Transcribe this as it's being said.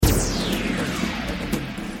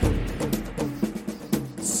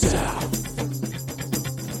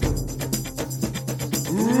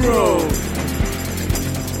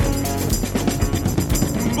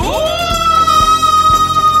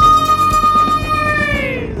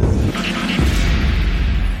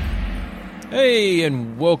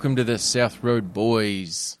everybody, and welcome to the South Road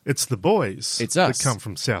Boys. It's the boys. It's us. That come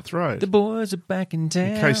from South Road. The boys are back in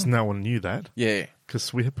town. In case no one knew that. Yeah.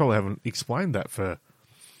 Because we probably haven't explained that for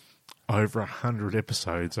over 100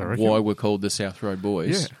 episodes, I reckon. Why we're called the South Road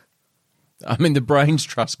Boys. Yeah. I mean, the Brains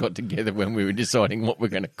Trust got together when we were deciding what we're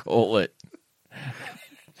going to call it.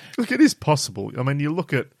 Look, it is possible. I mean, you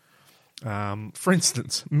look at, for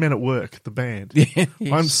instance, Men at Work, the band. Yes.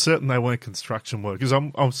 I'm certain they weren't construction workers.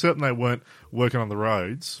 I'm certain they weren't working on the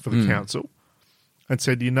roads for the council and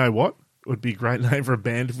said, you know what? It would be a great name for a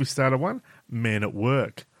band if we started one. Men at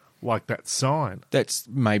Work. Like that sign.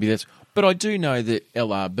 Maybe that's... But I do know that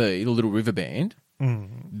LRB, the Little River Band,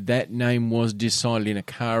 that name was decided in a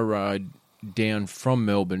car ride down from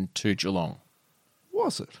Melbourne to Geelong.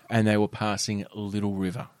 Was it? And they were passing Little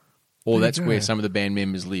River. Or that's where some of the band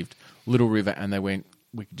members lived. Little River, and they went,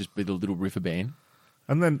 we could just be the Little River Band.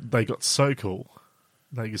 And then they got so cool,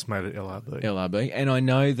 they just made it LRB. LRB. And I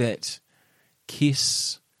know that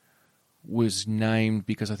Kiss was named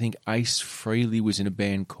because I think Ace Frehley was in a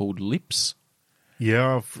band called Lips.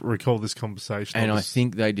 Yeah, I've recalled this conversation. And I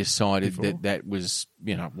think they decided before. that was,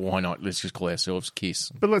 why not? Let's just call ourselves Kiss.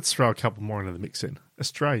 But let's throw a couple more into the mix in.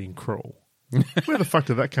 Australian Crawl. Where the fuck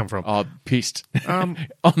did that come from? Oh, pissed. On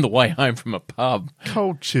the way home from a pub.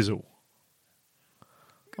 Cold Chisel.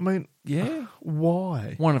 I mean, Yeah.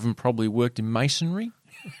 why? One of them probably worked in masonry.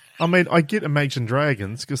 I mean, I get Imagine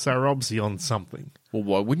Dragons because they're obviously on something. Well,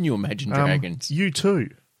 why wouldn't you imagine dragons? You too.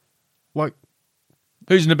 Like,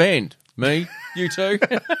 Who's in the band? Me? You two?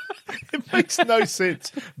 it makes no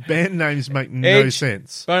sense. Band names make no Edge.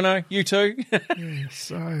 sense. Bono? You two?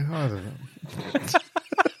 So, I don't know.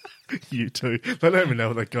 You two. They don't even know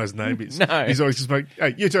what that guy's name is. No. He's always just like,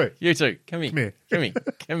 hey, you two. You two. Come here. Come here. Come here.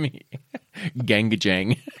 Come here.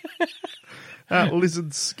 Gangajang.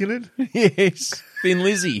 Lizard Skinner. Yes. Thin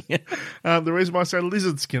Lizzy. The reason why I say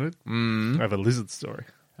Lizard Skinner, I have a lizard story.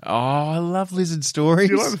 Oh, I love lizard stories.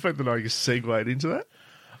 Do you like the fact that I just segued into that?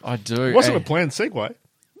 I do. It wasn't a planned segue,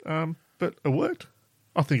 but it worked.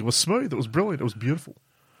 I think it was smooth. It was brilliant. It was beautiful.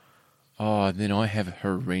 Oh, then I have a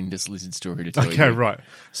horrendous lizard story to tell you. Okay, right.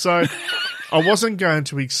 So I wasn't going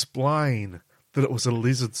to explain that it was a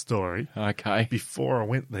lizard story Okay. before I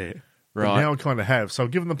went there. Right. But now I kind of have. So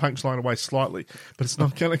I've given the punchline away slightly, but it's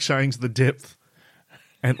not going to change the depth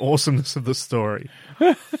and awesomeness of the story.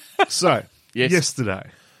 So, Yes. yesterday,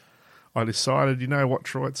 I decided, you know what,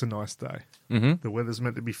 Troy, it's a nice day. Mm-hmm. The weather's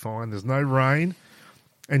meant to be fine. There's no rain.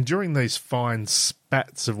 And during these fine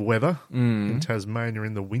spats of weather in Tasmania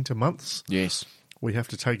in the winter months, Yes. we have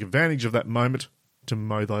to take advantage of that moment to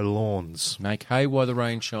mow thy lawns. Make hay while the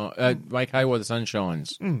rain shines. Make hay while the sun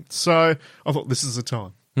shines. So I thought this is the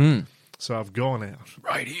time. So I've gone out.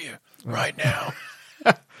 Right here. Right now.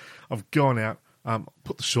 I've gone out,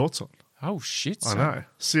 put the shorts on. Oh, shit. I son. know.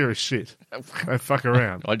 Serious shit. Don't fuck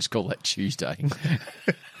around. I just call that Tuesday.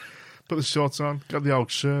 Put the shorts on, got the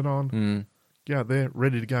old shirt on, go out there,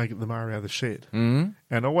 ready to go and get the mower out of the shed. And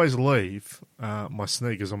I always leave my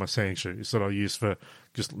sneakers or my sanding shoes that I use for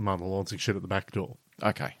just mowing the lawns and shit at the back door.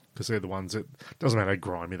 Okay. Because they're the ones that, doesn't matter how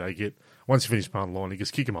grimy they get. Once you finish mowing the lawn, you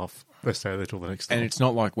just kick them off. They stay there till the next day. And it's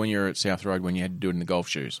not like when you're at South Road when you had to do it in the golf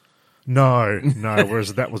shoes. No.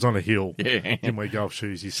 Whereas that was on a hill. Yeah. Didn't wear golf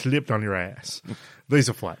shoes. You slipped on your ass. These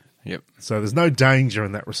are flat. Yep. So there's no danger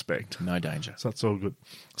in that respect. No danger. So that's all good.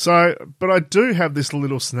 So, but I do have this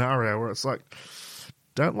little scenario where it's like,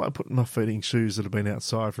 don't like putting my feet in shoes that have been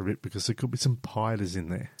outside for a bit because there could be some spiders in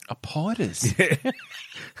there. A piters.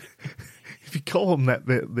 If you call them that,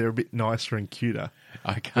 they're a bit nicer and cuter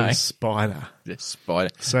than Okay. a spider. The spider.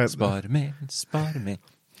 So- Spider-Man. Spider-Man.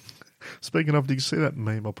 Speaking of, did you see that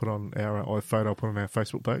meme I put on our photo I put on our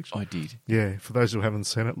Facebook page? I did. Yeah, for those who haven't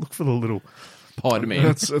seen it, look for the little. Spider-Man.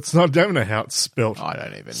 It's not. I don't know how it's spelt. I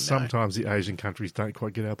don't even know. Sometimes the Asian countries don't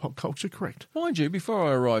quite get our pop culture correct. Mind you, before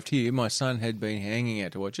I arrived here, my son had been hanging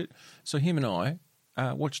out to watch it. So him and I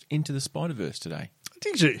watched Into the Spider-Verse today.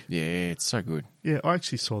 Did you? Yeah, it's so good. Yeah, I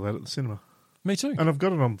actually saw that at the cinema, Me too. and I've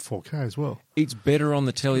got it on 4K as well. It's better on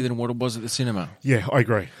the telly than what it was at the cinema. Yeah, I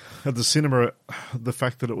agree. At the cinema, the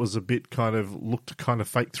fact that it was a bit looked kind of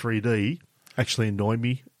fake 3D actually annoyed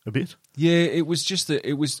me a bit. Yeah, it was just that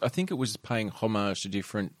I think it was paying homage to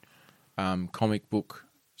different comic book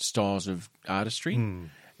styles of artistry.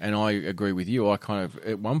 And I agree with you. I kind of,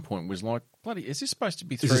 at one point, was like, bloody, is this supposed to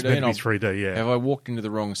be 3D? This is meant to be 3D, yeah. Have I walked into the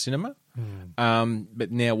wrong cinema?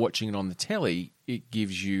 But now watching it on the telly, it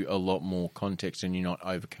gives you a lot more context and you're not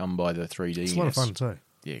overcome by the 3D. It's a lot of fun too.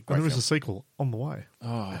 Yeah, And great there is film. a sequel on the way.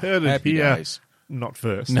 Oh, Heard it happy here. days. not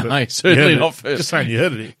first. No, but certainly you heard not it. first. Just saying you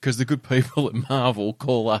heard it. Because the good people at Marvel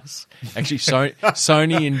call us. Actually,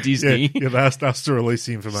 Sony and Disney. Yeah, they asked us to release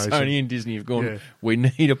the information. Sony and Disney have gone, Yeah. we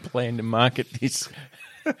need a plan to market this.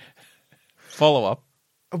 Follow-up.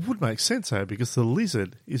 It would make sense, though, because the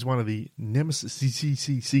lizard is one of the nemesis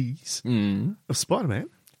of Spider-Man.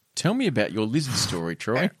 Tell me about your lizard story,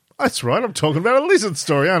 Troy. That's right. I'm talking about a lizard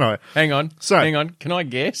story, aren't I? Hang on. So- Hang on. Can I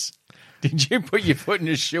guess? Did you put your foot in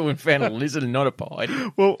a shoe and found a lizard and not a pied?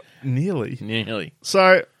 Well, nearly. Nearly.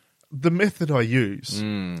 So the method I use,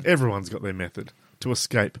 everyone's got their method to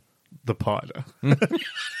escape the pider,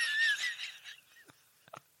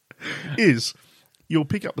 is you'll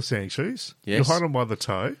pick up the sand shoes, Yes. you'll hold them by the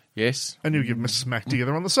toe, Yes. and you'll give them a smack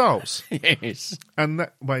together on the soles. Yes. And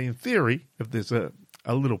that way, in theory, if there's a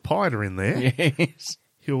little pider in there, Yes.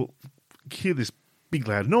 he'll hear this big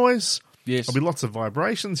loud noise. Yes. There'll be lots of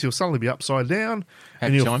vibrations. He'll suddenly be upside down,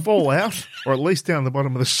 and Happy he'll time. fall out, or at least down the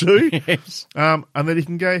bottom of the shoe. Yes. And then he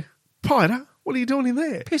can go, Pider, what are you doing in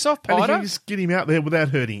there? Piss off, And he Pider. can just get him out there without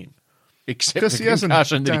hurting him. Except Because the he hasn't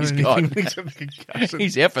concussion that done he's got. anything except the concussion.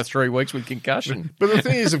 He's out for 3 weeks with concussion. But the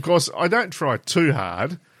thing is, of course, I don't try too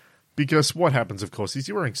hard, because what happens, of course, is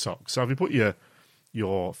you're wearing socks. So if you put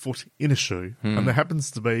your foot in a shoe, and there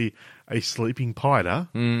happens to be a sleeping pider,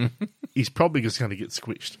 he's probably just going to get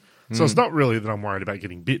squished. So it's not really that I'm worried about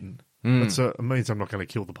getting bitten. It means I'm not going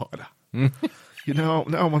to kill the pider. No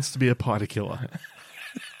one wants to be a pider killer.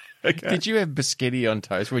 Did you have biscotti on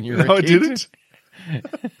toast when you were No, a I kid? didn't.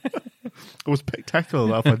 It was spectacular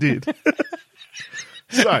enough, I did.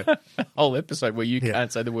 So, Whole episode where you Yeah.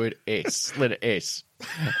 can't say the word S, letter S.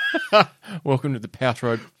 Welcome to the Pouch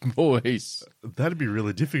Road Boys. that'd be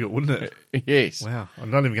really difficult, wouldn't it? Yes. Wow,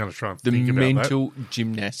 I'm not even going to try and The think about mental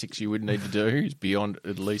gymnastics you would need to do is beyond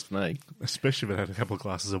at least me. that. Especially if it had a couple of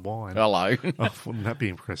glasses of wine. Hello. Oh, wouldn't that be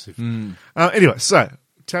impressive? Anyway, so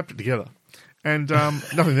tapped it together, and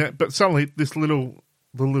nothing there. But suddenly, the little,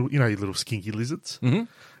 you know, your little skinky lizards,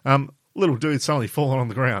 little dude suddenly falling on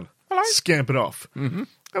the ground, scampered off, and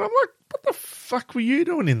I'm like, "What the fuck were you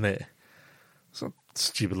doing in there?" So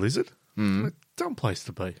stupid lizard, dumb place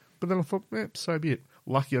to be. But then I thought, so be it.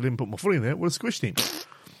 Lucky I didn't put my foot in there; would have squished him.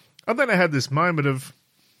 And then I had this moment of,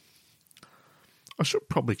 I should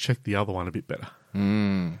probably check the other one a bit better.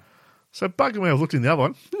 So bugging me, I looked in the other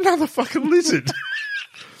one. Another fucking lizard.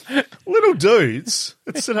 Little dudes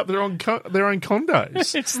that set up their own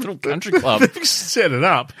condos. It's a little country club. They've set it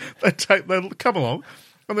up. They come along,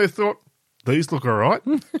 and they thought, these look all right.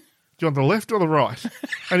 Do you want the left or the right?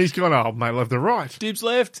 And he's gone, oh, mate, love the right. Dibs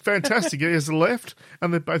left. Fantastic. He has the left,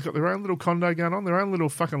 and they've both got their own little condo going on, their own little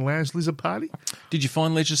fucking lounge lizard party. Did you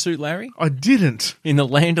find Leisure Suit Larry I didn't. in the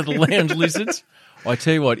land of the lounge lizards? I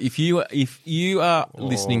tell you what, if you are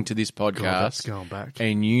listening to this God, that's podcast going back.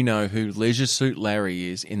 and you know who Leisure Suit Larry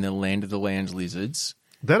is in the land of the lounge lizards,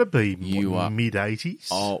 That'd be You are- mid-80s.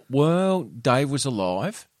 oh well, Dave was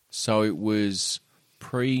alive, so it was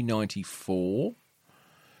pre-94,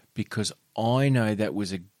 because I know that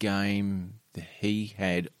was a game that he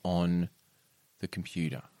had on the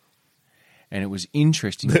computer. And it was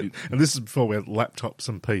interesting. And this is before we had laptops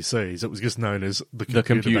and PCs. It was just known as the The computer.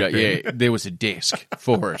 computer, back then. yeah. There was a desk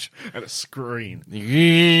for it. And a screen.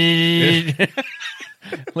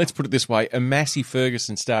 Let's put it this way. A Massey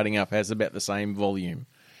Ferguson starting up has about the same volume.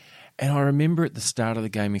 And I remember at the start of the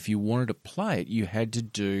game, if you wanted to play it, you had to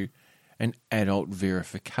do an adult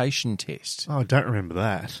verification test. Oh, I don't remember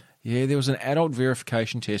that. Yeah, there was an adult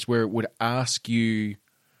verification test where it would ask you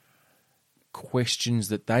questions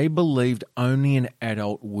that they believed only an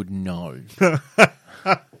adult would know.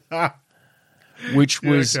 Which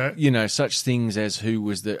was, Yeah, okay. you know, such things as who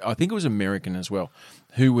was I think it was American as well,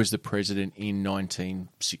 who was the president in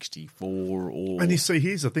 1964 or... And you see,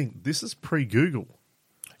 here's the thing. This is pre-Google.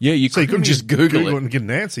 Yeah, you So you couldn't just Google it. and get an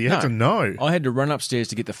answer. You had to know. I had to run upstairs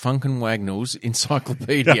to get the Funk and Wagnalls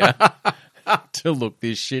encyclopedia to look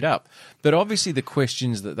this shit up. But obviously the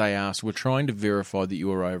questions that they asked were trying to verify that you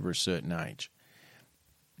were over a certain age.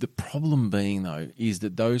 The problem being, though, is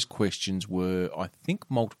that those questions were, I think,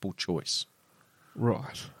 multiple choice.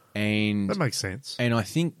 Right. And That makes sense. and I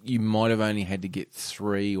think you might have only had to get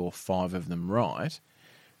 3 or 5 of them right,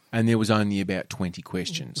 and there was only about 20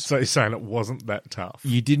 questions. So you're saying it wasn't that tough.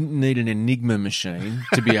 You didn't need an Enigma machine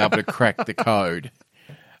to be able to crack the code.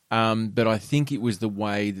 But I think it was the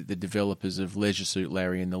way that the developers of Leisure Suit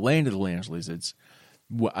Larry and the Land of the Lounge Lizards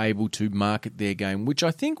were able to market their game, which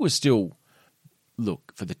I think was still,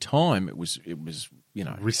 look, for the time it was you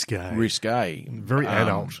know, Risque. risque, Very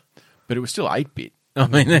adult. but it was still 8-bit. I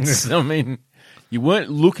mean, you weren't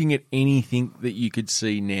looking at anything that you could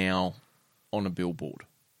see now on a billboard.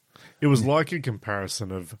 It was like a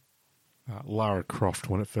comparison of Lara Croft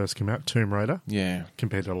when it first came out, Tomb Raider, Yeah,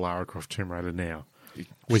 compared to Lara Croft Tomb Raider now. it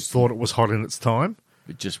We just, thought it was hot in its time.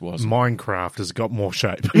 it just wasn't. Minecraft has got more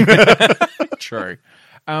shape. True.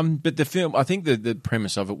 But the film, I think the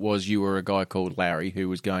premise of it was you were a guy called Larry who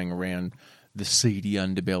was going around the seedy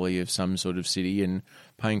underbelly of some sort of city and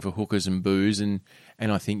paying for hookers and booze, and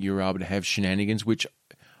I think you were able to have shenanigans, which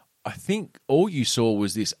I think all you saw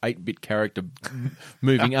was this 8-bit character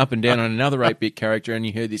moving up and down on another 8-bit character, and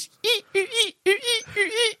you heard this.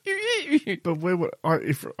 But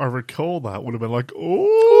if I recall, that would have been like,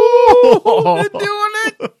 oh, They're doing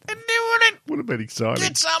it! They're doing it! would have been exciting.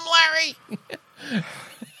 Get some, Larry!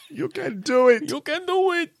 You can do it. You can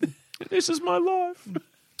do it! This is my life.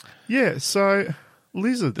 Yeah, so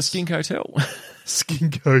lizards. The Skink Hotel.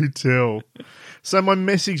 Skink Hotel. So my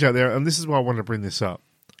message out there, and this is why I want to bring this up.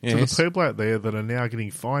 Yes. To the people out there that are now getting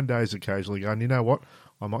fine days occasionally going, you know what?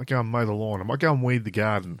 I might go and mow the lawn. I might go and weed the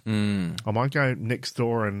garden. I might go next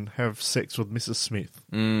door and have sex with Mrs. Smith.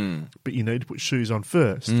 But you need to put shoes on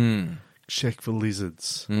first. Check for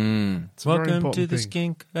lizards. It's a very Welcome important to the thing.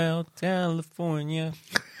 Skink Hotel, California.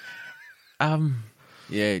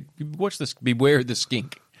 Yeah, watch this. Beware of the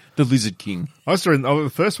skink, the Lizard King. I was reading, the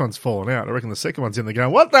first one's fallen out. I reckon the second one's in there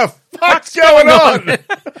going, what the fuck's going on?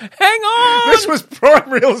 Hang on, This was prime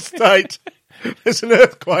real estate. There's an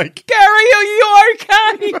earthquake. Gary. Are you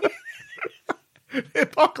okay? The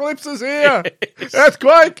apocalypse is here.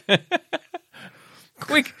 Earthquake.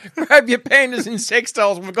 Quick, grab your pandas and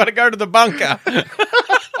sextiles. We've got to go to the bunker.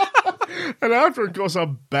 And after, of course, I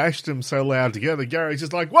bashed him so loud together, Gary's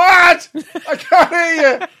just like, what? I can't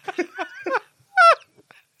hear you.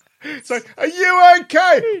 It's like, are you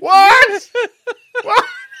okay? What? What?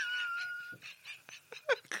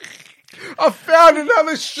 I found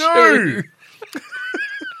another shoe.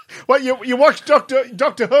 What, you watched Doctor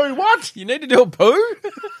Who? What? You need to do a poo.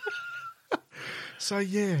 So,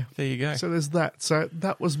 yeah. There you go. So there's that. So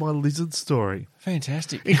that was my lizard story.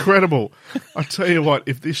 Fantastic. Incredible. I tell you what,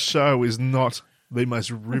 if this show is not the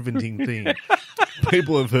most riveting thing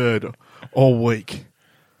people have heard all week.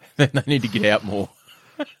 Then they need to get out more.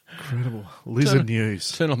 Incredible. Lizard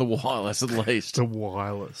news. Turn on the wireless at least. The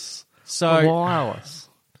wireless. So The wireless.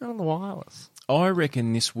 Turn on the wireless. I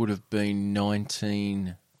reckon this would have been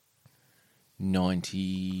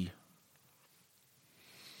 1990.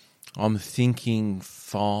 I'm thinking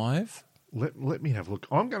 5. Let me have a look.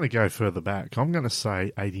 I'm going to go further back. I'm going to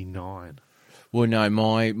say 89. Well, no,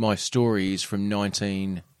 my story is from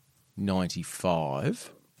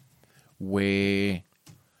 1995, where,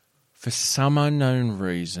 for some unknown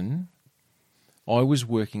reason, I was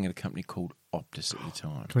working at a company called Optus at the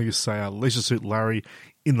time. Can I just say Leisure Suit Larry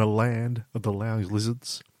in the land of the lounge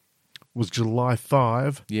lizards was July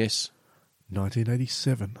 5, Yes.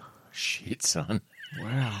 1987. Shit, son.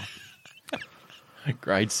 Wow.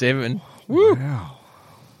 Grade 7. Wow.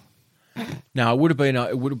 No, it would have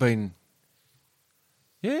been.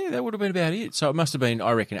 Yeah, that would have been about it. So it must have been,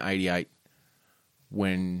 I reckon, 88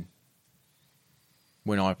 when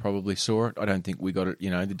I probably saw it. I don't think we got it,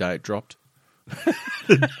 the day it dropped.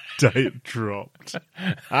 Day it dropped.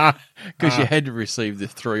 Because you had to receive the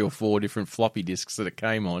 3 or 4 different floppy disks that it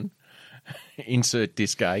came on. Insert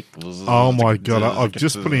disc A. Oh my god! I've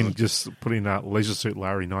just put in Leisure Suit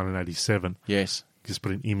Larry 1987. Yes, Just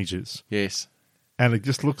put in images, yes. and it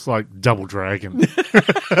just looks like Double Dragon.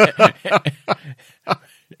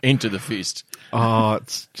 Enter the fist. Oh,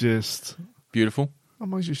 it's just. Beautiful. Oh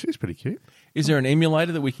my, she's pretty cute. Is there an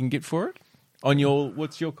emulator that we can get for it? On your,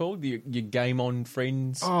 what's your called? Your Game On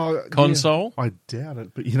Friends console? Yeah, I doubt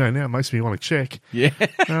it, but now it makes me want to check. Yeah.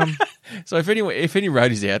 So if any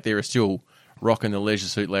roadies out there are still rocking the Leisure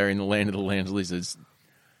Suit Larry in the land of the lounge lizards,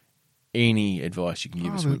 any advice you can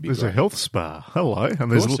give us would be there's great. a health spa. Hello, and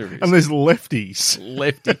course there is. there's lefties.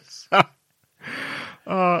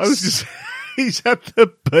 Lefties. He's at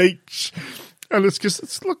the beach, and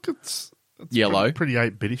it's Yellow. pretty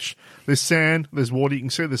 8-bitish. There's sand, there's water. You can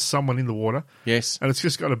see there's someone in the water. Yes. And it's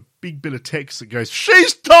just got a big bit of text that goes,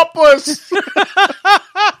 "She's topless!"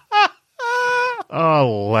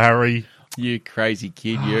 Oh, Larry. You crazy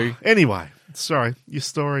kid, you. Anyway, sorry, your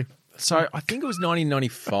story. So I think it was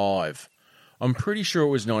 1995. I'm pretty sure it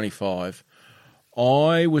was 95.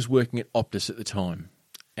 I was working at Optus at the time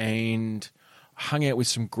and hung out with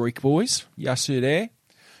some Greek boys, Yasu there,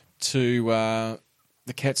 to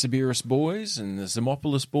the Katsabiris boys and the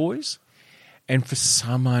Zimopoulos boys. And for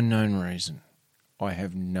some unknown reason, I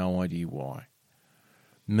have no idea why,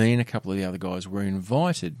 me and a couple of the other guys were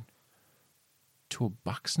invited to a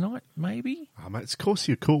Bucks night, maybe? Oh, mate, of course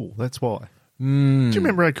you're cool. That's why. Mm. Do you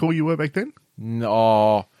remember how cool you were back then?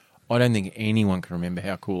 No, I don't think anyone can remember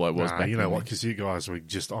how cool I was back you know then. what? Because you guys were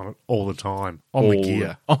just on it all the time. On the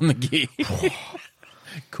gear. On the gear.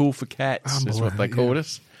 Cool for cats is what they called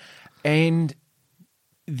us. And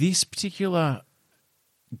this particular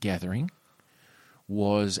gathering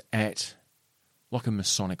was at like a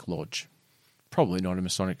Masonic lodge. Probably not a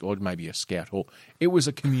Masonic lodge, maybe a scout hall. It was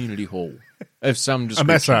a community hall of some A description.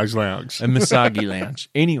 massage lounge. A massage lounge.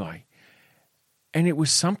 Anyway, and it was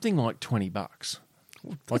something like $20.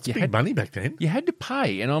 That's big money back then. You had to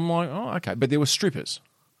pay, and I'm like, oh, okay. But there were strippers.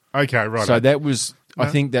 Okay, right. So that was, I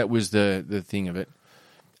think that was the thing of it.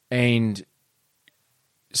 And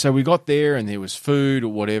so we got there and there was food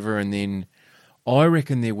or whatever, and then I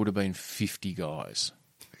reckon there would have been 50 guys.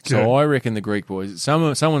 So I reckon the Greek boys,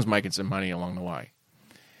 someone's making some money along the way.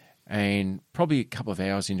 And probably a couple of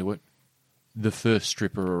hours into it, the first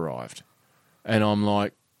stripper arrived. And I'm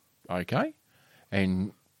like, okay.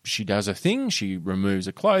 And she does a thing, she removes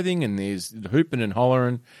her clothing, and there's the hooping and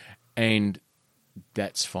hollering, and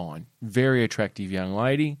that's fine. Very attractive young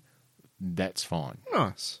lady, that's fine.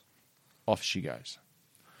 Nice. Off she goes.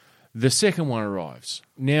 The second one arrives.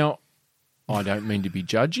 Now, I don't mean to be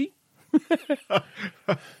judgy,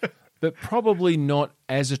 but probably not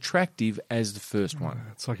as attractive as the first one.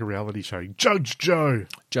 It's like a reality show. Judge Joe.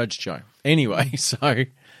 Judge Joe. Anyway, so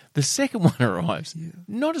the second one arrives.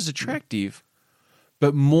 Not as attractive,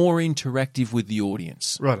 but more interactive with the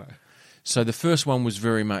audience. Righto. So the first one was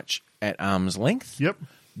very much at arm's length. Yep.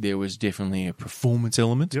 There was definitely a performance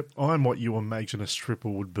element. Yep. I'm what you imagine a stripper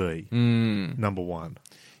would be. Number one.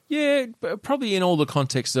 Yeah, but probably in all the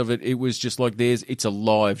context of it, it was just like it's a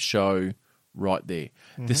live show right there.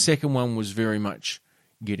 Mm-hmm. The second one was very much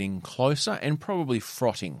getting closer and probably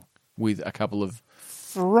frotting with a couple of...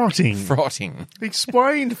 Frotting.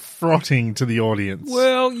 Explain frotting to the audience.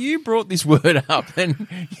 Well, you brought this word up and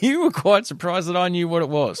you were quite surprised that I knew what it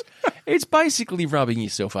was. It's basically rubbing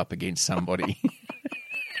yourself up against somebody.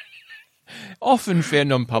 Often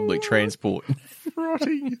found on public transport.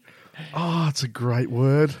 Frotting. Oh, it's a great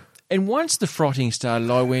word. And once the frotting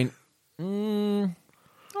started, I went, I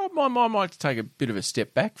might take a bit of a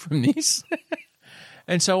step back from this.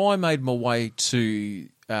 And so I made my way to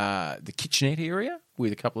the kitchenette area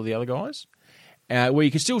with a couple of the other guys, where you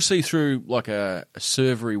could still see through like a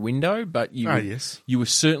servery window, but you were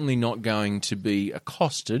certainly not going to be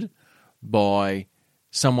accosted by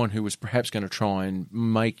someone who was perhaps going to try and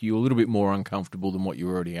make you a little bit more uncomfortable than what you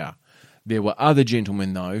already are. There were other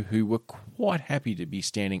gentlemen, though, who were quite happy to be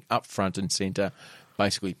standing up front and centre,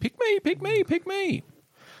 basically, pick me, pick me, pick me.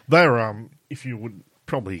 They were, if you would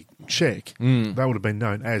probably check, they would have been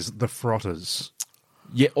known as the Frotters.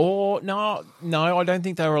 Yeah, or no, I don't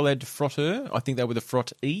think they were allowed to frot her. I think they were the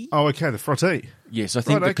frottee. Oh, okay, the Frottee. Yes, I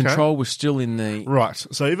think the control was still in the... Right,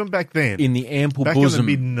 so even back then... In the ample back bosom.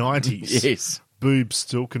 Back in the mid-90s, yes, boobs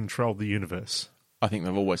still controlled the universe. I think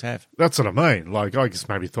they've always have. That's what I mean. Like, I just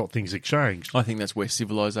maybe thought things had changed. I think that's where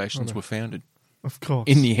civilizations were founded. Of course.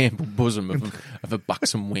 In the ample bosom of a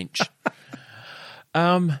buxom wench.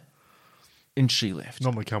 And she left.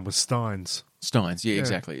 Normally come with Steins. Steins, yeah,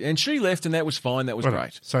 exactly. And she left, and that was fine. That was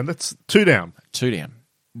great. So that's 2 down. 2 down.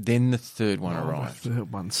 Then the third one arrived. The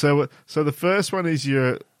third one. So the first one is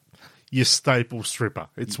your staple stripper.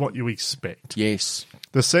 It's what you expect. Yes.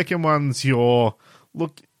 The second one's you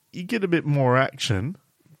get a bit more action,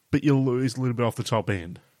 but you lose a little bit off the top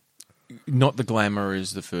end. Not the glamour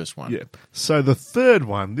as the first one. Yeah. So the third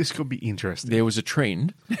one, this could be interesting. There was a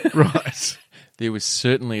trend. Right. There was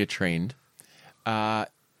certainly a trend. And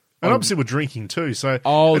obviously we're drinking too, so it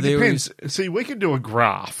depends. See, we can do a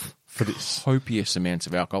graph for this. Copious amounts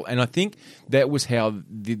of alcohol. And I think that was how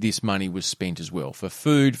this money was spent as well, for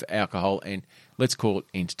food, for alcohol, and let's call it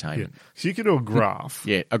entertainment. Yeah. So you can do a graph.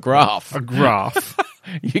 Yeah, a graph. A graph.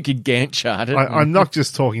 You could Gantt chart it. I'm not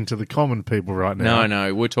just talking to the common people right now.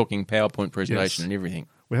 No, we're talking PowerPoint presentation and everything.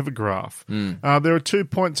 We have a graph. There are 2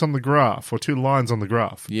 points on the graph, or 2 lines on the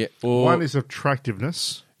graph. Yeah. One is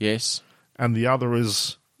attractiveness. Yes. And the other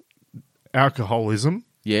is alcoholism.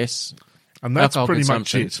 Yes. And that's alcohol pretty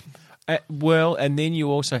much it. Well, and then you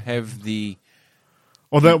also have the...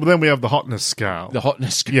 then we have the hotness scale. The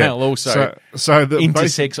hotness scale also so the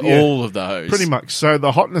intersects all of those. Pretty much. So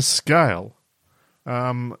the hotness scale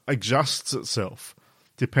adjusts itself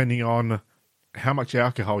depending on how much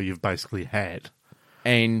alcohol you've basically had.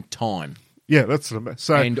 And time. Yeah, that's what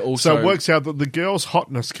I mean. So it works out that the girl's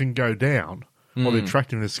hotness can go down, or the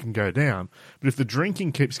attractiveness can go down. But if the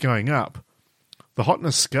drinking keeps going up, the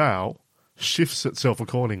hotness scale shifts itself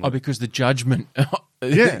accordingly. Oh, because the judgment...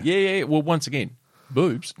 Yeah. Well, once again,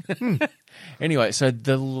 boobs. Anyway, so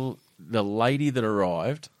the lady that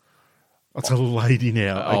arrived, It's a lady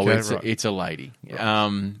now. Okay, right. It's a lady.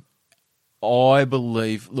 I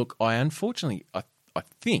believe. Look, I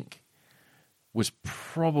think was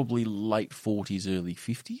probably late 40s, early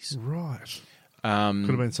 50s. Right. Could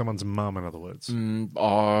have been someone's mum, in other words.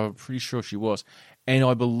 I'm pretty sure she was. And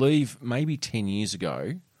I believe maybe 10 years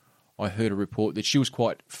ago, I heard a report that she was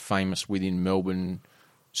quite famous within Melbourne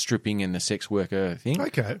stripping and the sex worker thing.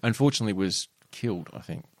 Okay. Unfortunately, was killed, I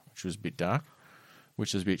think, which was a bit dark,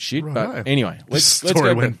 which was a bit shit. Right. But anyway, let's Story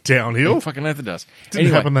go went downhill. Fucking earth it does.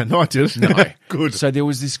 Didn't happen that night, did it? No. Good. So there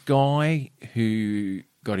was this guy who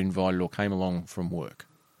got invited or came along from work.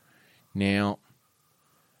 Now,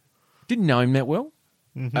 didn't know him that well.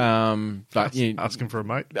 Mm-hmm. But asking for a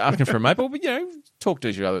mate. Asking for a mate, but talked to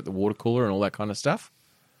each other at the water cooler and all that kind of stuff.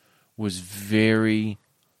 Was very,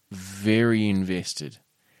 very invested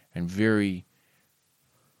and very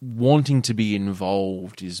wanting to be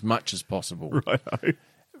involved as much as possible. Right.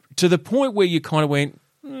 To the point where you kind of went,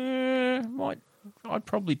 I'd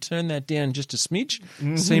probably turn that down just a smidge.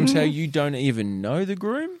 Mm-hmm. Seems how you don't even know the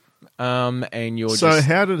groom. And you're so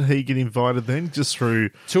how did he get invited then? Just through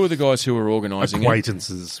two of the guys who were organising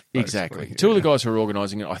acquaintances. Exactly. Yeah. Two of the guys who were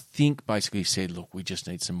organising it, I think, basically said, look, we just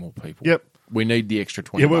need some more people. Yep. We need the extra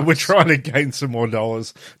 20 Yeah, we're trying to gain some more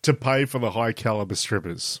dollars to pay for the high caliber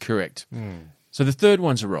strippers. Correct. So the third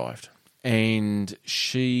one's arrived, and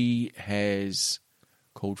she has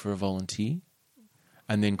called for a volunteer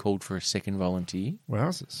and then called for a second volunteer.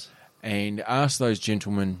 Wowzers. And asked those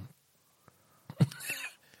gentlemen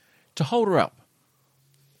to hold her up.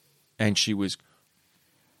 And she was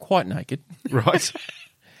quite naked. Right.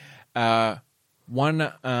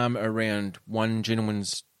 One arm around one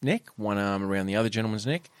gentleman's neck, one arm around the other gentleman's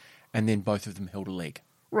neck, and then both of them held a leg.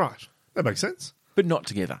 Right. That makes sense. But not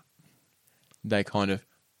together. They kind of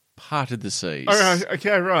parted the seas.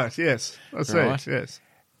 Okay, right, yes. I see, right? Yes.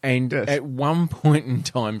 And at one point in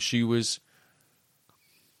time, she was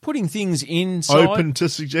putting things inside. Open to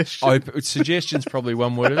suggestion. Suggestion's probably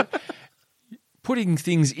one word of it. Putting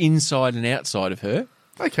things inside and outside of her.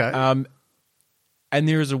 Okay. And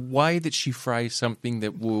there is a way that she phrased something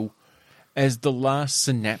that will, as the last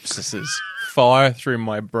synapses fire through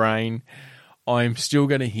my brain, I'm still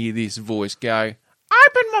going to hear this voice go,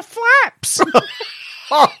 open my flaps!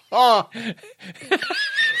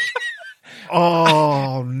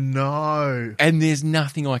 Oh, no. And there's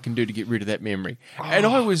nothing I can do to get rid of that memory. And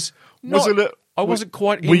I was not... I wasn't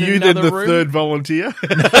quite in Were you then the room. third volunteer?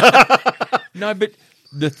 No, but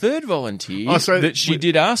the third volunteer that she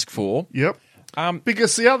did ask for... Yep.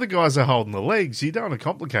 Because the other guys are holding the legs. You don't want to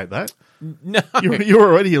complicate that. No. You're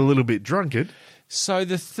already a little bit drunkard. So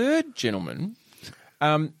the third gentleman,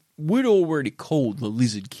 we'd already called the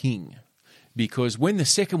Lizard King, because when the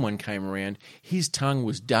second one came around, his tongue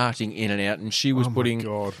was darting in and out, and she was putting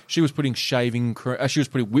shaving cream, she was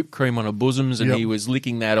putting whipped cream on her bosoms, and he was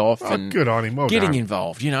licking that off and good on him. Well getting done.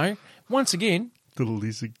 involved. Once again, the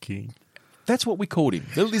Lizard King. That's what we called him,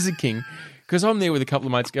 the Lizard King, because I'm there with a couple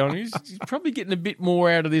of mates going, he's probably getting a bit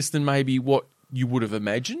more out of this than maybe what you would have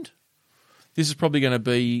imagined. This is probably going to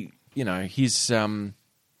be, his in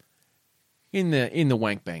the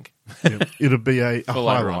wank bank. Yeah, it'll be a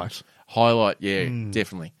highlight. Highlight, yeah,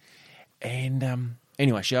 definitely. And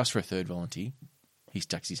anyway, she asked for a third volunteer. He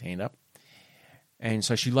sticks his hand up. And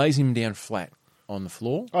so she lays him down flat on the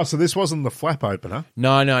floor. Oh, so this wasn't the flap opener?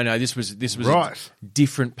 No. This was right. a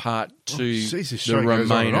different part to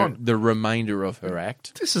the remainder of her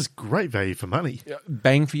act. This is great value for money.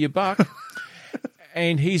 Bang for your buck.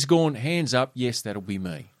 And he's gone, hands up, yes, that'll be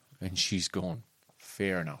me. And she's gone,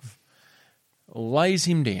 fair enough. Lays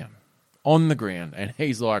him down on the ground, and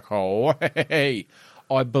he's like, oh, hey.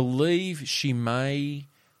 I believe she may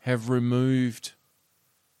have removed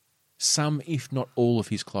some, if not all, of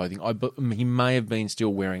his clothing. He may have been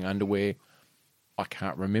still wearing underwear. I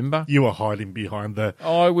can't remember. You were hiding behind the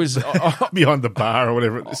behind the bar or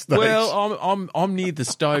whatever at this stage. Well, I'm near the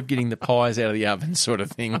stove getting the pies out of the oven, sort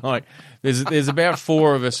of thing. Like there's about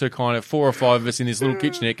four or five of us in this little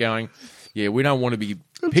kitchenette going, yeah, we don't want to be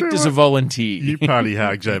picked as a volunteer. You party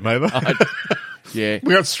hard, Joe Mather. Yeah.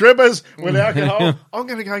 We got strippers with alcohol. I'm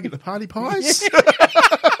going to go and get the party pies.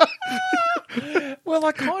 Well,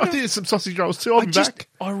 I did some sausage rolls too. I'll be back.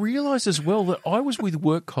 I realised as well that I was with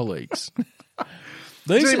work colleagues.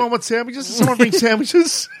 Does anyone want sandwiches? Does someone bring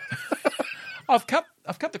sandwiches? I've cut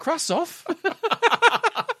the crusts off.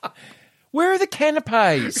 Where are the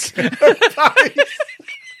canapes?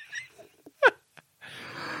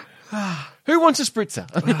 Who wants a spritzer?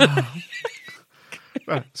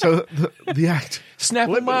 Right, so the act. Snap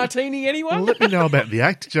a martini, anyone? Let me know about the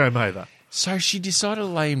act, Joe Mather. So she decided to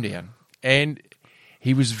lay him down, and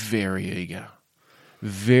He was very eager.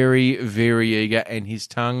 Very, very eager, and his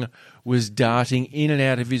tongue was darting in and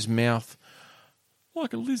out of his mouth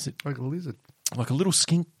like a lizard. Like a lizard. Like a little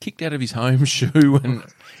skink kicked out of his home shoe.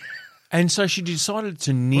 And so she decided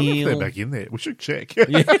to I wonder if kneel. they're back in there. We should check.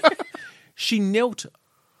 Yeah. She knelt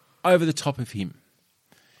over the top of him.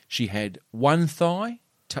 She had one thigh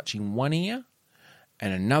touching one ear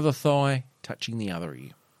and another thigh touching the other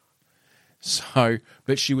ear. So,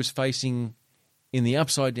 but she was facing in the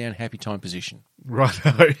upside down happy time position.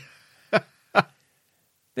 Righto.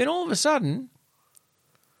 Then all of a sudden,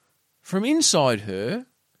 from inside her,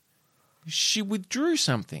 she withdrew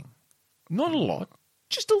something. Not a lot,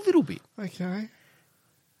 just a little bit. Okay.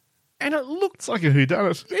 And it looked, It's like a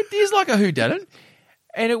whodunit. it is like a whodunit.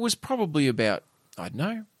 And it was probably about, I don't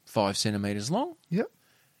know, 5 centimetres long, Yep.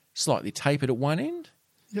 slightly tapered at one end,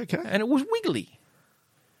 Yeah, okay. and it was wiggly.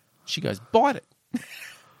 She goes, bite it.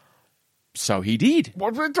 So he did.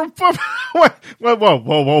 What?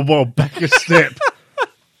 Whoa. Back a step.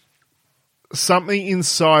 Something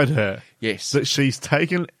inside her Yes. that she's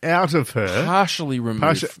taken out of her. Partially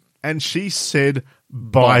removed. And she said,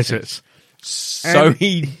 bite it. So And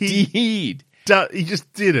he he- did. He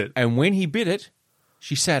just did it. And when he bit it,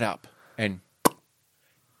 she sat up and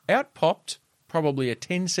out popped probably a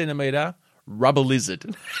 10 centimetre rubber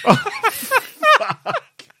lizard.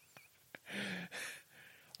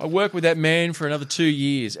 I worked with that man for another 2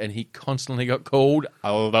 years and he constantly got called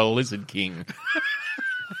the Lizard King.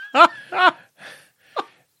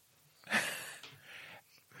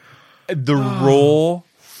 The roar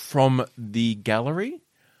from the gallery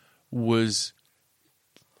was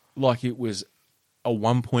like it was a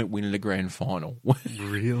 1-point win in a grand final.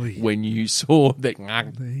 Really? When you saw that.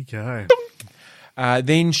 There you go.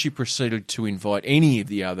 Then she proceeded to invite any of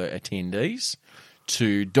the other attendees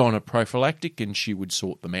to don a prophylactic and she would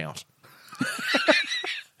sort them out.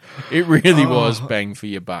 It really was bang for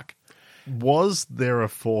your buck. Was there a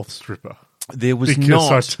fourth stripper? There was Because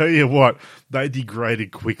not. I tell you what, they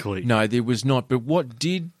degraded quickly. No, there was not. But what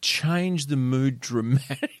did change the mood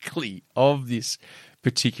dramatically of this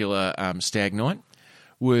particular stag night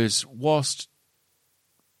was whilst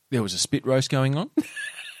there was a spit roast going on,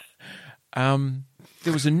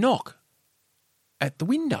 there was a knock at the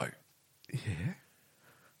window. Yeah.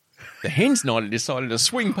 The hen's night had decided to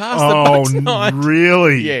swing past the Oh, buck's night.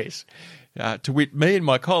 really? Yes. To wit, me and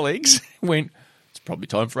my colleagues went, it's probably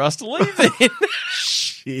time for us to leave then.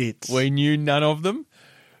 Shit. We knew none of them,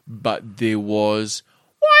 but there was,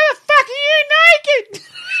 why the fuck are you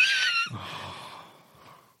naked?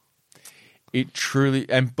 It truly,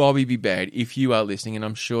 and Bobby be bad, if you are listening, and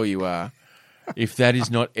I'm sure you are, if that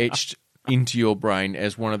is not etched into your brain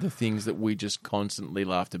as one of the things that we just constantly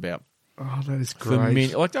laughed about. Oh, that is For great. many,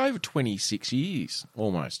 like over 26 years,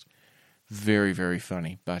 almost. Very, very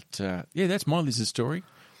funny. But, yeah, that's my lizard story.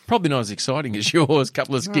 Probably not as exciting as yours, a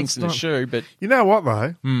couple of skinks it's in the not. shoe, but You know what,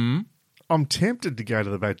 though? I'm tempted to go to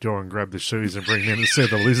the back door and grab the shoes and bring them and see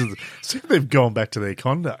the lizards. See if they've gone back to their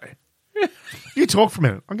condo. You talk for a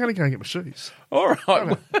minute. I'm going to go and get my shoes. all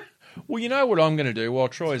right. Well, you know what I'm going to do while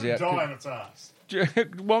Troy's out? its ass.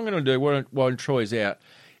 What I'm going to do while Troy's out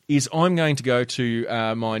is I'm going to go to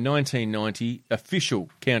my 1990 official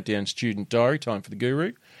Countdown Student Diary, Time for the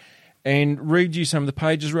Guru, and read you some of the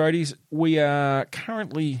pages, roadies. We are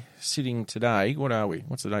currently sitting today. What are we?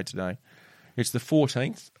 What's the date today? It's the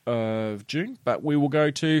 14th of June, but we will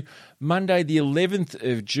go to Monday the 11th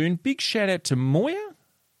of June. Big shout out to Moya,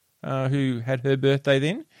 who had her birthday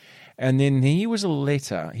then. And then here was a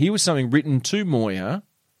letter. Here was something written to Moya,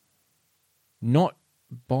 not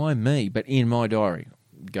by me, but in my diary.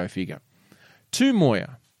 Go figure. To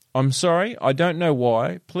Moya, I'm sorry, I don't know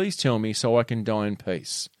why. Please tell me so I can die in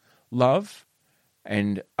peace. Love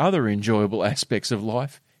and other enjoyable aspects of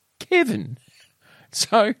life, Kevin.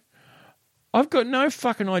 So, I've got no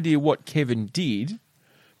fucking idea what Kevin did,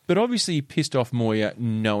 but obviously he pissed off Moya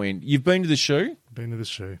no end. You've been to the shoe? Been to the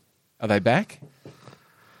shoe. Are they back?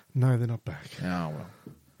 No, they're not back. Oh, well.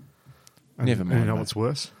 And Never mind, You know mate. what's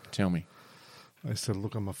worse? Tell me. I used to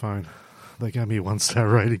look on my phone. They gave me a 1-star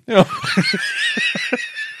rating.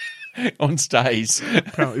 On stays.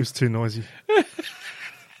 Apparently it was too noisy.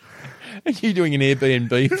 Are you doing an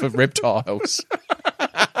Airbnb for reptiles?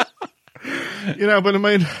 You know, but I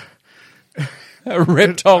mean... A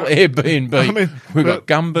reptile Airbnb. I mean, We've got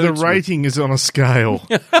gumboots. The rating is on a scale.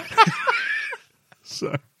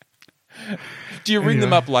 So, Do you ring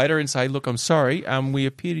them Anyway. up later and say, look, I'm sorry, we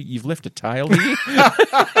appear you've left a tail here?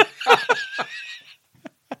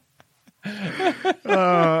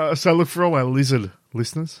 so look, for all our lizard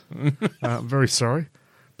listeners, very sorry,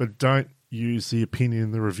 but don't use the opinion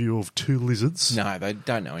in the review of two lizards No, they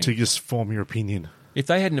don't know to anything. just form your opinion. If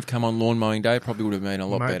they hadn't have come on lawn mowing day, it probably would have been a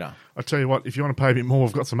lot Mate, better. I tell you what, if you want to pay a bit more,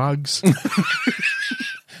 we've got some Uggs.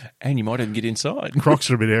 And you might even get inside. Crocs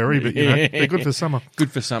are a bit airy, but they're good for summer.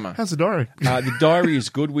 Good for summer. How's the diary? The diary is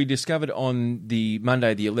good. We discovered on the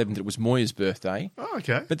Monday the 11th it was Moya's birthday. Oh,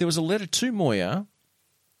 okay. But there was a letter to Moya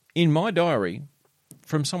in my diary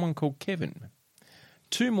from someone called Kevin.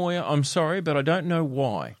 To Moya, I'm sorry, but I don't know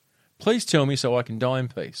why. Please tell me so I can die in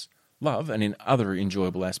peace. Love, and in other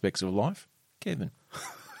enjoyable aspects of life, Kevin.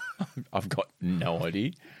 I've got no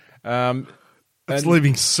idea. It's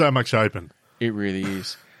leaving so much open. It really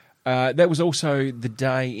is. That was also the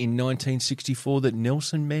day in 1964 that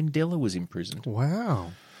Nelson Mandela was imprisoned.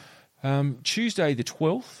 Wow. Tuesday the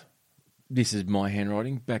 12th, this is my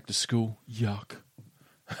handwriting, back to school, yuck.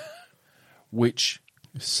 Which...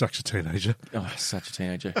 Such a teenager. Oh, such a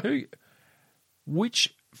teenager.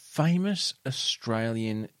 Which famous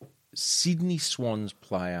Australian Sydney Swans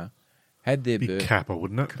player had their Big birth... Kappa,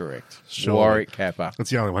 wouldn't it? Correct. Sure. Warwick Kappa. That's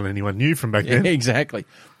the only one anyone knew from back Yeah, then. exactly.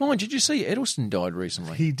 Mind, did you see Edelson died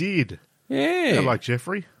recently? He did. Yeah. I like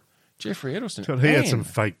Jeffrey. Jeffrey Edelson. God, he had And- some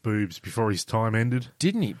fake boobs before his time ended.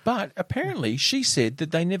 Didn't he? But apparently she said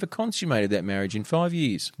that they never consummated that marriage in 5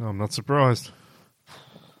 years. I'm not surprised.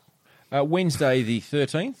 Wednesday the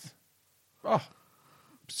 13th. Oh,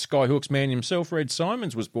 Skyhooks man himself, Red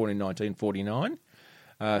Simons, was born in 1949.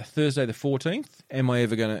 Thursday the 14th. Am I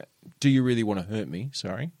ever going to... Do you really want to hurt me?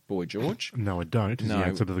 Sorry, Boy George. No, I don't, is No. the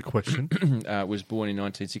answer to the question. Was born in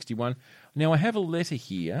 1961. Now, I have a letter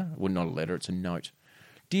here. Well, not a letter, it's a note.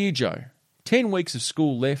 Dear Joe, 10 weeks of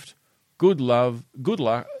school left. Good luck.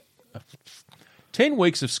 10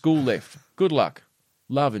 weeks of school left. Good luck.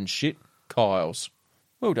 Love and shit. Kyles.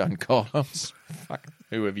 Well done, Kyles. Fuck,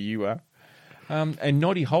 whoever you are. And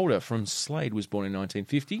Noddy Holder from Slade was born in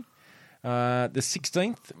 1950. The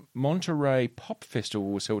 16th, Monterey Pop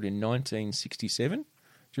Festival was held in 1967. Do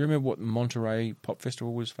you remember what the Monterey Pop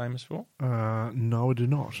Festival was famous for? No, I do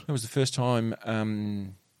not. That was the first time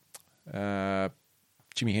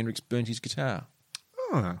Jimi Hendrix burnt his guitar.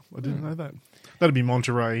 Oh, I didn't know that. That'd be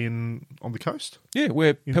Monterey on the coast. Yeah,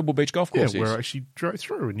 where Pebble Beach Golf Yeah, Course where I is. actually drove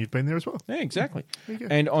through, and you've been there as well. Yeah, exactly. There you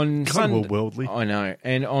go. And on Kind of Sunday, all worldly. I know.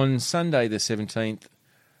 And on Sunday the 17th,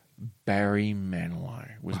 Barry Manilow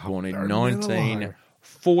was born in Barry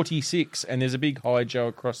 1946, and there's a big high Joe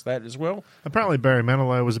across that as well. Apparently, Barry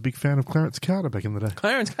Manilow was a big fan of Clarence Carter back in the day.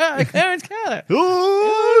 Clarence Carter.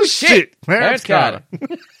 Oh, shit! Clarence Carter.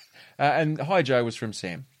 And Hi Joe was from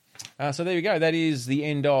Sam. So there you go. That is the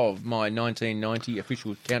end of my 1990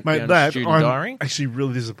 official countdown Mate, student I'm diary. actually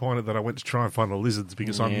really disappointed that I went to try and find the lizards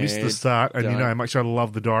because I Yeah, missed the start, and you don't. know how much I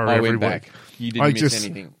love the diary I every went back. week. You didn't miss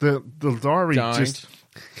anything. The diary Don't. just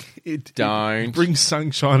it Don't. brings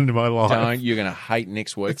sunshine into my life. Don't. You're going to hate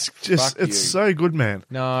next week. It's just Fuck it's you. so good, man.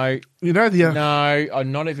 No, You know the no,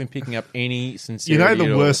 I'm not even picking up any you sincerity. know the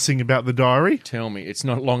at all. worst thing about the diary Tell me, it's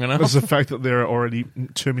not long enough. is the fact that there are already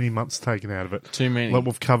too many months taken out of it. Too many. Like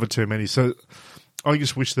we've covered too many. So I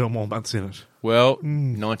just wish there were more months in it. Well,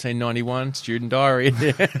 1991 student diary.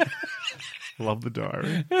 Love the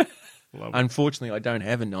diary. Love it. Unfortunately, I don't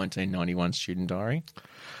have a 1991 student diary.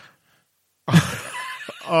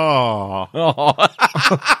 Oh.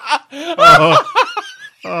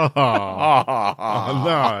 Oh,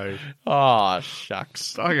 no. Oh,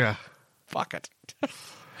 shucks. Bugger. Fuck it.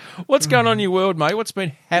 What's going on in your world, mate? What's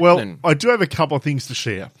been Well, happening? I do have a couple of things to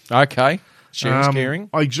share. Okay. Sharing's caring.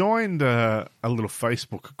 I joined a little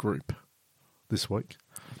Facebook group this week.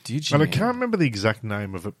 Did you? And I can't remember the exact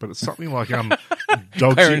name of it, but it's something like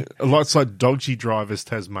Dodgy, Parent- it's like Dodgy Drivers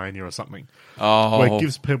Tasmania or something. Oh. Where it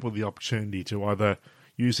gives people the opportunity to either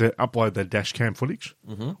upload their dash cam footage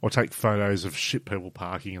or take photos of shit people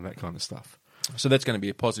parking and that kind of stuff. So that's going to be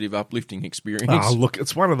a positive, uplifting experience. Oh, look,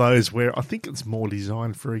 it's one of those where I think it's more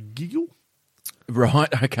designed for a giggle, Right,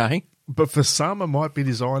 okay. but for some it might be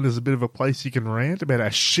designed as a bit of a place you can rant about how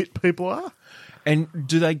shit people are. And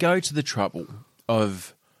do they go to the trouble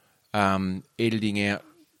of editing out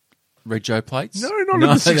Rego plates? No, not in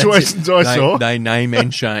the situations I saw. They name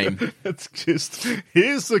and shame. It's just,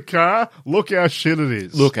 here's the car, look how shit it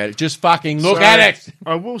is. Look at it. Just fucking look So, at it.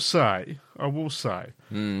 I will say,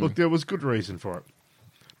 look, there was good reason for it.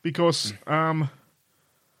 Because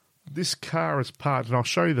this car is parked, and I'll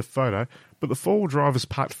show you the photo, but the four-wheel drive is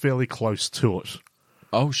parked fairly close to it.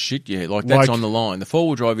 Oh, shit, yeah. Like, that's Like- on the line. The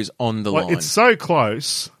four-wheel drive is on the Like, line. it's so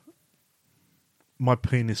close, my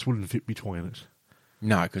penis wouldn't fit between it.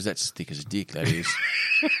 No, because that's thick as a dick, that is.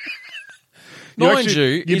 You Mind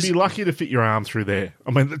actually- you, you'd be lucky to fit your arm through there.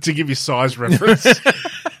 I mean, to give you size reference.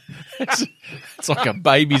 It's like a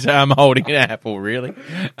baby's arm holding an apple, really.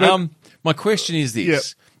 My question is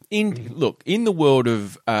this. In the world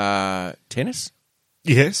of tennis,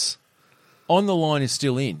 Yes. On the Line is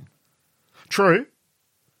still in. True.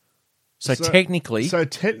 So technically,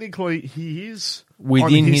 he is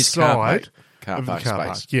within on his side car of the park car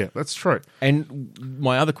park. space. Yeah, that's true. And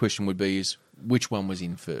my other question would be is, which one was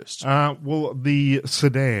in first? Well, the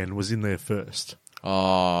sedan was in there first.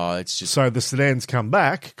 Oh, it's just... So the sedan's come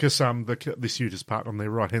back because this ute is parked on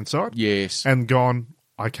their right-hand side. Yes. And gone,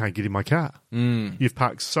 I can't get in my car. You've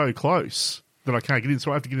parked so close that I can't get in,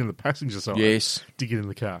 so I have to get in the passenger side to get in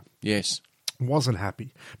the car. Yes. Wasn't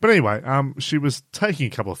happy. But anyway, she was taking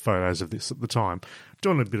a couple of photos of this at the time,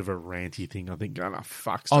 doing a bit of a ranty thing, I think, going, oh,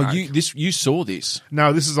 fuck's sake. You saw this?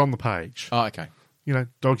 No, this is on the page. Oh, okay. You know,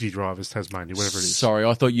 Dodgy Drivers, Tasmania, whatever it is. Sorry,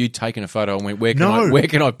 I thought you'd taken a photo and went, where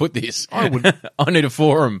can I put this? I would. I need a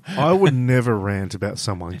forum. I would never rant about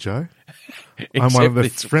someone, Joe. I'm one of the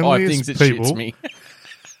friendliest people. Me.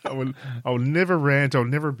 I would never rant, I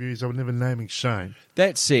would never abuse, I would never name and shame.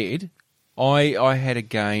 That said, I had a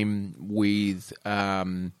game with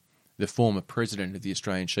the former president of the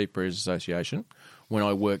Australian Sheep Breeders Association when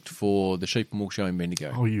I worked for the Sheep and Wool Show in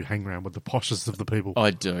Bendigo. Oh, you hang around with the poshest of the people.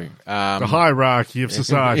 I do. The hierarchy of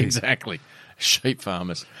society. Exactly. Sheep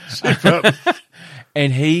farmers.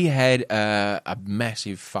 And he had a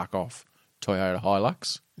massive fuck-off Toyota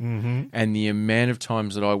Hilux. Mm-hmm. And the amount of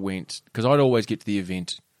times that I went, because I'd always get to the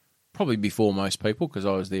event probably before most people because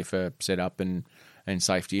I was there for setup and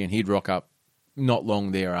safety, and he'd rock up not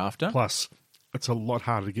long thereafter. Plus, it's a lot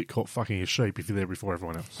harder to get caught fucking a sheep if you're there before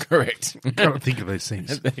everyone else. Correct. You've got to think of these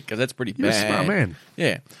things. Because that's pretty You're bad. a smart man.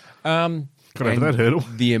 Yeah. Got over that hurdle.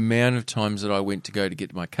 The amount of times that I went to go to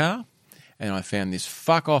get my car, and I found this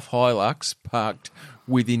fuck-off Hilux parked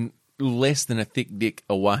within less than a thick dick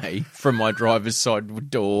away from my driver's side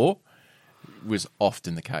door was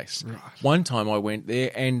often the case. Right. One time I went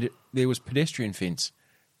there and there was pedestrian fence,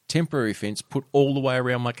 temporary fence put all the way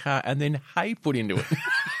around my car and then hay put into it.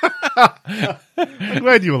 I'm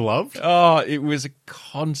glad you were loved. Oh, it was a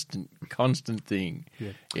constant thing.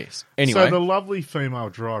 Yeah. Yes. Anyway. So the lovely female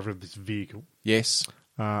driver of this vehicle yes.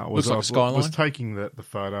 was like a Skyline. Was taking the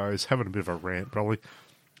photos, having a bit of a rant probably.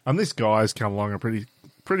 And this guy's come along and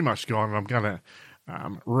pretty much gone, and I'm going to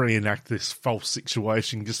reenact this false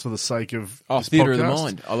situation just for the sake of this theatre of the podcast.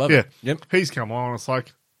 mind. I love it. Yep. He's come on, it's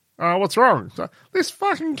like, what's wrong? It's like, this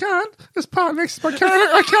fucking cunt is parked next to my car.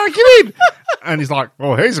 I can't get in. And he's like,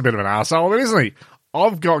 well, he's a bit of an arsehole, then, isn't he?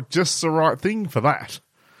 I've got just the right thing for that.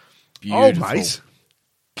 Beautiful. Old mate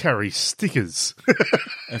carries stickers.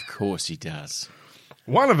 Of course he does.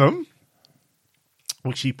 One of them,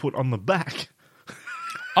 which he put on the back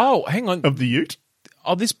Oh, hang on. of the ute.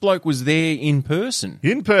 Oh, this bloke was there in person.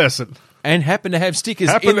 In person. And happened to have stickers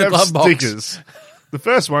in Happen the to have glove box. stickers. The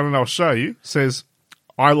first one, and I'll show you, says,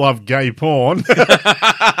 I love gay porn. With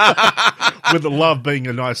the love being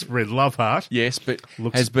a nice red love heart. Yes, but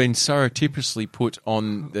has been surreptitiously put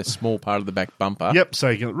on the small part of the back bumper. Yep, so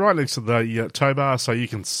you can, right next to the tow bar, so you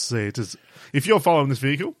can see it. If you're following this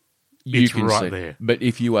vehicle, You it's can right see. there. But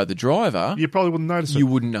if you are the driver, You probably wouldn't notice it. you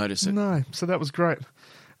wouldn't notice it. No, so that was great.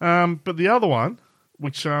 But the other one,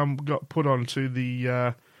 which got put onto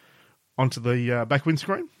the back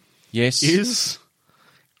windscreen, Yes. is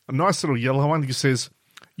a nice little yellow one that says,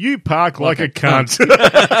 "You park like a cunt."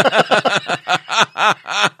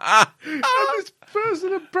 And this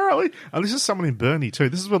person apparently, and this is someone in Burnie too.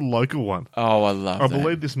 This is a local one. Oh, I love I that.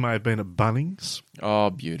 believe this may have been at Bunnings. Oh,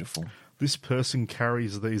 beautiful. This person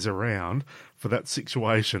carries these around for that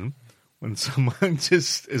situation when someone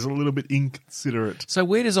just is a little bit inconsiderate. So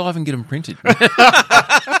where does Ivan get them printed?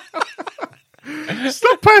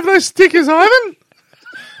 Stop paying for those stickers, Ivan.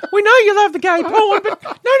 We know you love the gay porn, but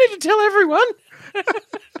no need to tell everyone.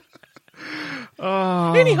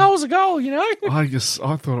 Any hole's a goal, you know. I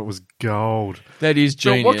thought it was gold. That is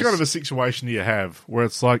So genius. what kind of a situation do you have where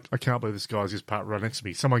it's like, I can't believe this guy's just parked right next to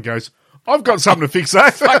me. Someone goes, I've got something to fix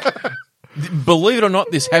that. Believe it or not,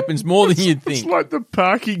 this happens more than you'd It's think. like the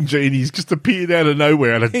parking genie's just appeared out of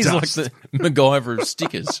nowhere out of He's dust. like the MacGyver of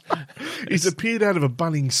stickers. He's appeared out of a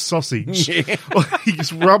Bunnings sausage. Yeah. He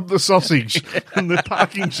just rubbed the sausage and the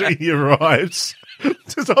parking genie arrives.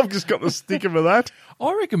 I've just got the sticker for that.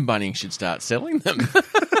 I reckon Bunnings should start selling them.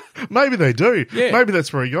 Maybe they do. Yeah. Maybe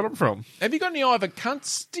that's where he got them from. Have you got any Ivor cunt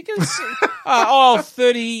stickers?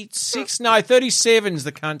 36. No, 37's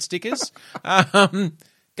the cunt stickers.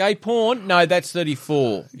 Gay porn? No, that's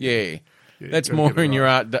 34. Yeah. That's gotta more get it in your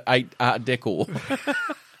right. art decor.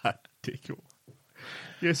 Decal.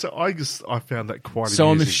 Yeah, so I found that quite So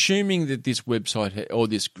I'm amusing. assuming that this website or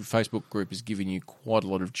this Facebook group has given you quite a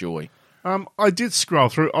lot of joy. I did scroll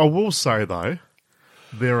through. I will say though,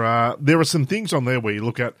 there are some things on there where you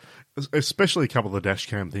look at, especially a couple of the dash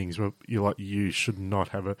cam things where you're like, you should not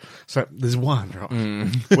have a. So there's one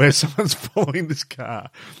right where someone's following this car,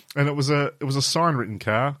 and it was a sign written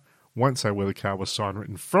car. Won't say where the car was sign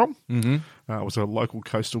written from. Mm-hmm. It was a local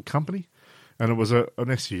coastal company, and it was an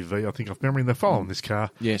SUV. I think off memory. And they're following this car.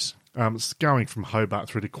 Yes. It's going from Hobart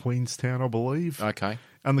through to Queenstown, I believe. Okay.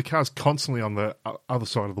 And the car's constantly on the other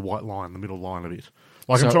side of the white line, the middle line of it.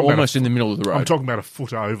 Like So I'm talking almost in the middle of the road. I'm talking about a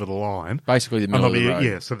foot over the line. Basically the middle of the road.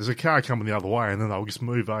 Yeah, so there's a car coming the other way, and then they'll just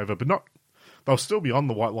move over, but not. They'll still be on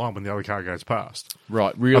the white line when the other car goes past.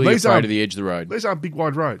 Right, really these afraid aren't- of the edge of the road. These aren't big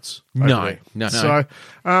wide roads. No, over there.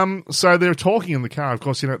 no. So they're talking in the car. Of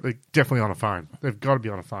course, they're definitely on a phone. They've got to be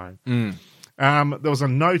on a phone. There was a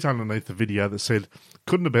note underneath the video that said,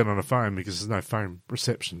 couldn't have been on a phone because there's no phone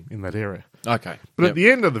reception in that area. Okay. But at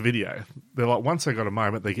the end of the video, they're like, once they got a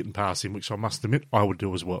moment, they're getting past him, which I must admit I would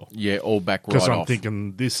do as well. Yeah, all back right Because I'm off.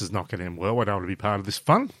 thinking, this is not going to end well. I don't want to be part of this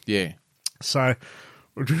fun. Yeah. So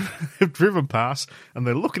they've driven past, and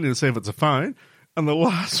they're looking to see if it's a phone, and the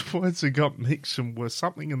last words they got mentioned were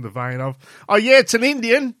something in the vein of, oh, yeah, it's an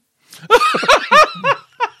Indian.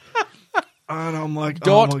 And I'm like,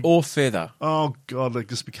 Dot or feather. oh, God, that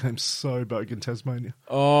just became so Bogan, Tasmania.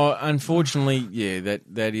 Oh, unfortunately, yeah,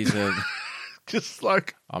 that is a... Just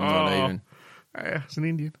like, I'm not even. Yeah, it's an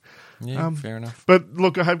Indian. Yeah, fair enough. But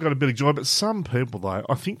look, I have got a bit of joy. But some people, though,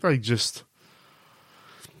 I think they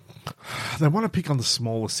want to pick on the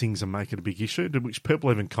smallest things and make it a big issue, to which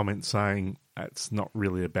people even comment saying it's not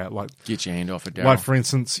really about, like... Get your hand off it, Darryl. Like, for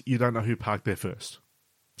instance, you don't know who parked there first.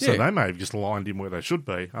 So Yeah. they may have just lined in where they should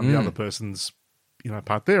be, and the other person's,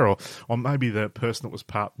 parked there. Or maybe the person that was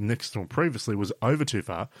parked next to them previously was over too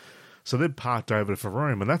far. So they've parked over for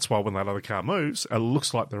room, and that's why when that other car moves, it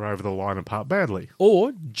looks like they're over the line and parked badly.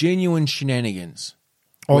 Or genuine shenanigans.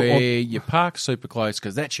 Where you park super close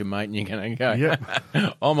because that's your mate and you're going to go,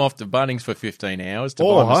 Yep. I'm off to Bunnings for 15 hours to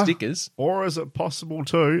buy my stickers. Or is it possible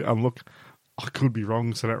too, and look, I could be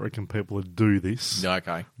wrong, so I don't reckon people would do this,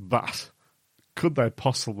 Okay. but could they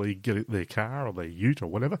possibly get their car or their ute or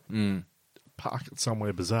whatever, park it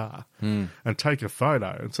somewhere bizarre, and take a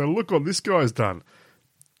photo and say, look what this guy's done,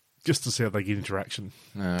 just to see how they get interaction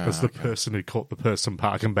as the person who caught the person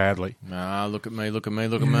parking badly. Look at me, look at me,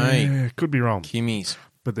 look at me. Yeah, could be wrong, Kimmies.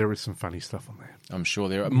 but there is some funny stuff on there. I'm sure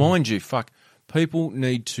there are. Mind you, people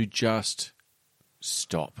need to just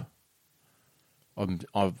stop.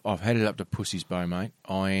 I've had it up to pussy's bow, mate.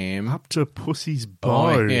 I am Up to pussy's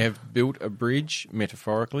bow. I have built a bridge,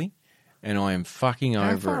 metaphorically, and I am fucking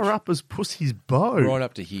How over far it. up is pussy's bow? Right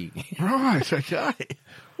up to here. Right, okay.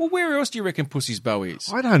 Well, where else do you reckon pussy's bow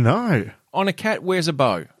is? I don't know. On a cat, where's a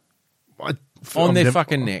bow? On On their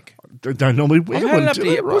fucking neck. Don't normally wear I've had one. it up do to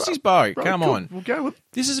they? here. Right. Pussy's bow. Right, Come cool. on. We'll go with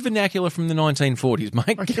This is vernacular from the 1940s,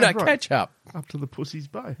 mate. Okay, Get right. catch up. up to the pussy's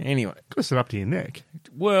bow. Anyway. Of course, it up to your neck.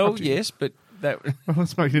 Well, Up to- yes, but Well,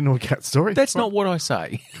 let's make it into a cat story. that's not what I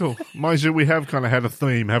say. Cool. Mind you, we have kind of had a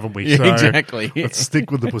theme, haven't we? Yeah, So exactly. Let's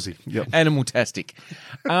stick with the pussy. Yep. Animal-tastic.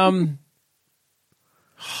 Oh,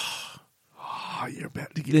 you're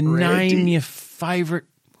about to get The ranty. name your favourite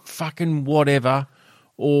fucking whatever,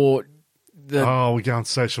 or the Oh, we go on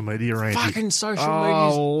social media, Randy. fucking social Oh,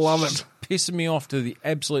 media's love it. pissing me off to the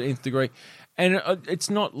absolute nth degree. And it's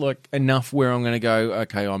not like enough where I'm going to go,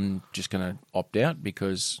 okay, I'm just going to opt out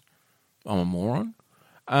because I'm a moron.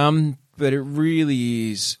 But it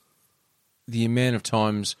really is the amount of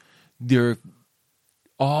times there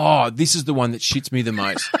are... this is the one that shits me the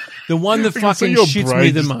most. The one that I can see fucking your shits brain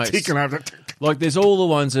me the just most. ticking over. Like, there's all the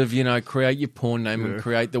ones of, create your porn name and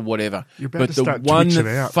create the whatever. You're about but to the start one twitching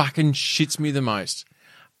that out. fucking shits me the most,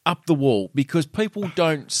 up the wall, because people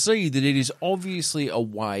don't see that it is obviously a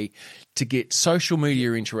way to get social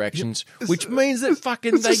media interactions, which means that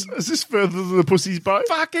fucking Is this further than the pussy's bow?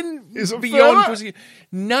 fucking Is it beyond further? pussy.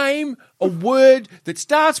 Name a word that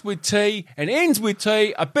starts with T and ends with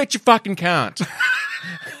T. I bet you fucking can't.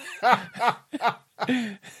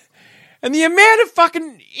 And the amount of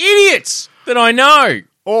fucking idiots that I know.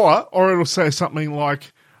 Or it'll say something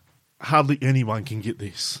like, hardly anyone can get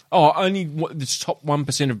this. Oh, only the top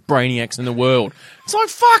 1% of brainiacs in the world. It's like,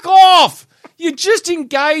 fuck off! You're just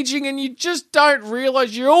engaging and you just don't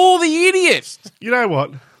realise you're all the idiots. You know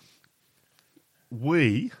what?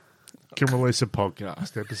 We can release a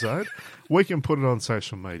podcast episode. We can put it on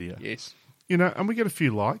social media. Yes. And we get a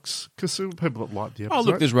few likes because there are people that like the episode. Oh,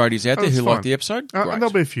 look, there's roadies out there That's who like fine. the episode. Great. And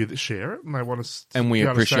there'll be a few that share it and they want us to And we be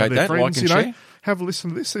able to show appreciate their that, friends, like and share. have a listen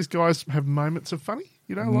to this. These guys have moments of funny.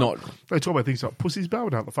 Not- They talk about things like pussy's bow. I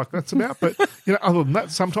don't know what the fuck that's about. But, other than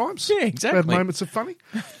that, sometimes Yeah, they exactly. have moments of funny.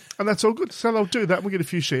 And that's all good. So they'll do that. We'll get a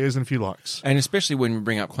few shares and a few likes. And especially when we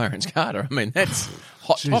bring up Clarence Carter. I mean, that's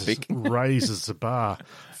hot topic. Raises the bar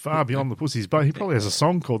far beyond the pussy's bow. He probably has a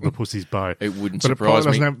song called The Pussy's Bow. It wouldn't but surprise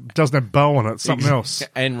it me. doesn't have bow on it. It's something else.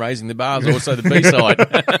 And Raising the Bar is also the B-side.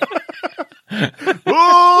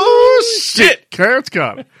 Oh, shit! Clarence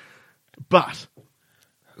Carter. But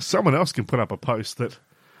someone else can put up a post that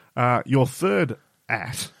your third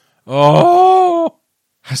Oh!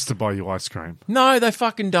 has to buy you ice cream. No, they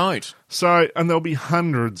fucking don't. So, and there'll be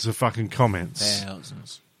hundreds of fucking comments.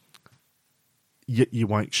 Thousands. Yet you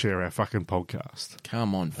won't share our fucking podcast.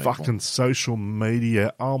 Come on, people. Fucking social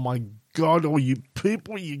media. Oh my God, all you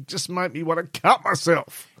people, you just make me want to cut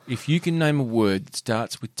myself. If you can name a word that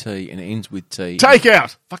starts with T and ends with T. Take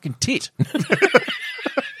out. Fucking tit.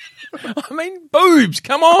 I mean, boobs,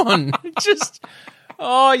 come on. Just,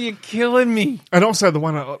 oh, you're killing me. And also the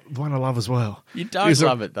one I love as well. You don't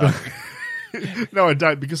love it, though. No, I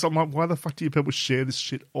don't, because I'm like, why the fuck do you people share this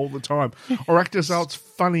shit all the time? Or act as though it's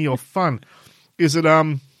funny or fun? Is it,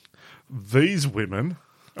 these women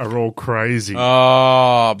are all crazy.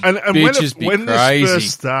 Oh, and bitches when be crazy. this first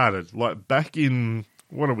started, like back in,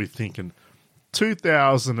 what are we thinking?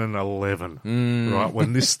 2011, right?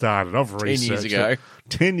 When this started, I've 10 researched years ago. it.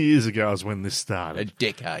 10 years ago is when this A started,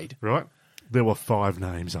 decade. right? There were 5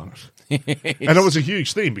 names on it. And it was a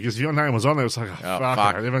huge thing because if your name was on there, it was like,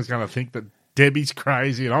 fuck. Everyone's going to think that Debbie's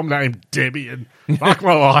crazy and I'm named Debbie and fuck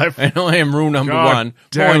my life. And I am rule number God one.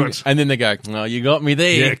 damn it. And then they go, oh, you got me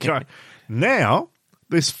there. Yeah, okay. Now,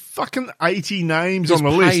 there's fucking 80 names There's on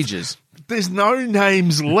the list. pages. There's no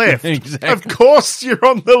names left. Exactly. Of course you're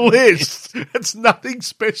on the list. It's nothing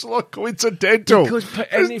special or coincidental. There's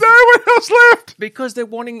no one else left. Because they're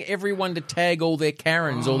wanting everyone to tag all their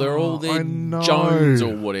Karens or all I their know. Jones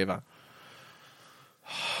or whatever.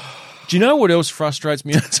 Do you know what else frustrates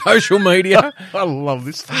me on social media? I love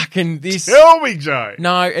this. Fucking this. Tell me, Joe.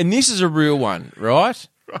 No, and this is a real one, right?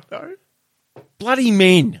 Righto. Bloody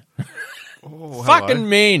men. Oh, Fucking hello.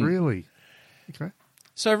 men. Really? Okay.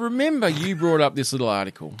 So remember you brought up this little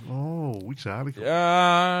article Oh, which article?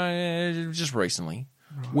 just recently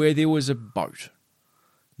where there was a boat.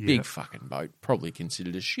 Yeah. Big fucking boat, probably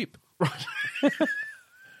considered a ship. Right.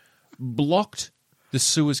 Blocked the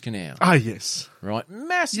Suez Canal, Ah, yes. right?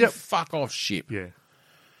 Massive Yep. fuck off ship. Yeah.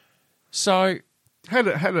 So Had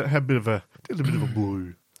a bit of a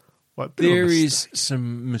blue. Like, bit of a there mistake. is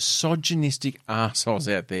some misogynistic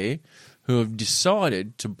arseholes out there who have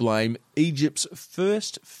decided to blame Egypt's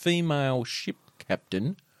first female ship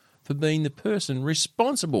captain for being the person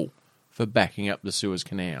responsible for backing up the Suez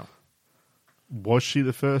Canal. Was she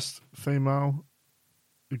the first female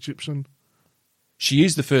Egyptian? She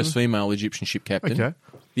is the first female Egyptian ship captain. Okay.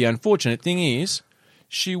 The unfortunate thing is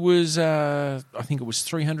she was, I think it was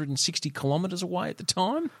 360 kilometres away at the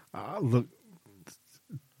time. Look,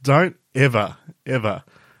 don't ever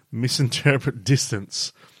misinterpret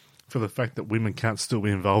distance for the fact that women can't still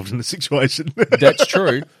be involved in the situation. That's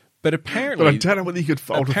true. But But apparently, I don't know whether you could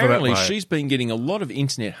fault her for that. apparently Mate. she's been getting a lot of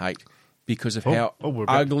internet hate because of how we're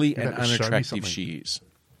about- ugly you're and about to show me unattractive something. she is.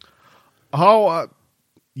 Oh,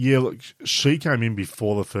 yeah. Look, she came in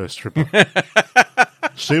before the first stripper.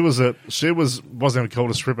 she wasn't even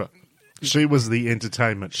called a stripper. She was the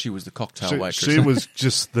entertainment. She was the cocktail She, waitress. she was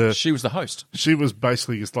just the. She was the host. She was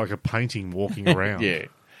basically just like a painting walking around. Yeah.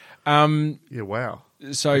 Yeah. Wow.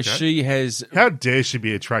 So she has How dare she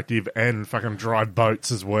be attractive and fucking drive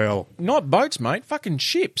boats as well? not boats, mate. Fucking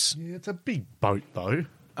ships. Yeah, it's a big boat though.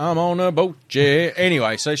 I'm on a boat, yeah.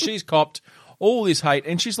 Anyway, so she's copped all this hate,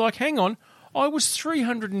 and she's like, "Hang on, I was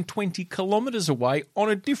 320 kilometres away on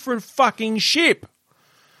a different fucking ship."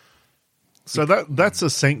 So that's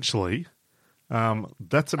essentially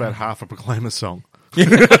that's about half a Proclaimer song.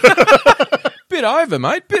 Bit over,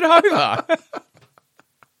 mate. Bit over.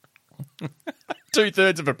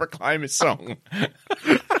 2/3 of a Proclaimer song. Yeah,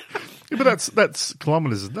 but that's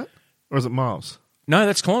kilometres, isn't it? Or is it miles? No,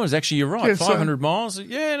 that's kilometres. Actually, you're right. Yeah, so- 500 miles.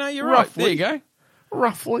 Yeah, no, you're right. There you go.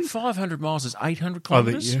 Roughly. 500 miles is 800 I think,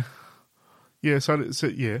 kilometres. yeah. Yeah, so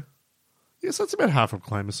yeah. Yeah, so it's about half a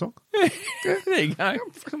Proclaimer song. There you go.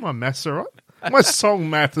 Fucking my maths all right. My song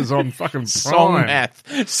math is on fucking prime. Song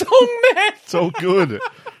math. Song math. It's all good.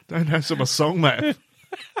 Don't have some song math.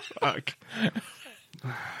 Fuck.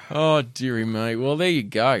 Oh, dearie me. Well, there you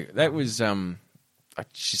go. That was,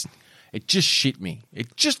 it just shit me.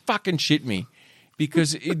 It just fucking shit me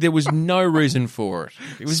because there was no reason for it.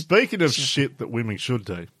 It was Speaking of shit that women should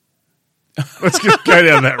do, let's just go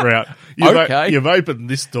down that route. Okay. You've opened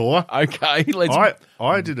this door. okay. Let's.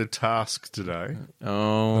 I did a task today that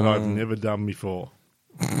Oh, I've never done before.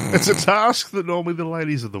 It's a task that normally the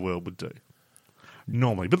ladies of the world would do.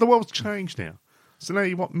 normally. But the world's changed now. So now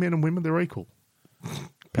you want men and women, they're equal.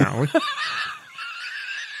 Apparently.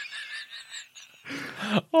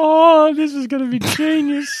 Oh, this is going to be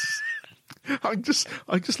genius. I just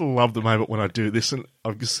love the moment when I do this, and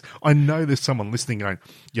I know there's someone listening going,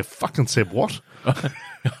 "You fucking said what?"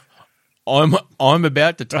 I'm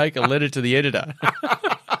about to take a letter to the editor.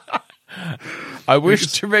 I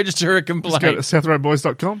wish to register a complaint. Just go to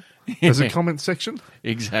southroadboys.com. There's a comment section.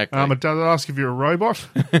 Exactly. It does ask if you're a robot.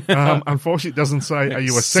 Unfortunately, it doesn't say, "Are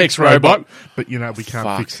you a sex robot?" But we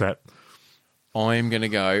can't fix that. I am going to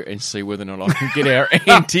go and see whether or not I can get our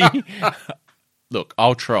anti. Look,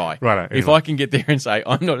 I'll try. Righto, if anyway. I can get there and say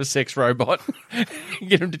I'm not a sex robot,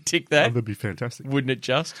 get them to tick that. That'd be fantastic. Wouldn't it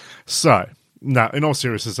just? So, no, in all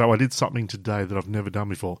seriousness, though, I did something today that I've never done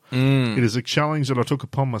before. It is a challenge that I took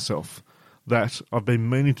upon myself that I've been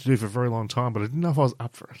meaning to do for a very long time, but I didn't know if I was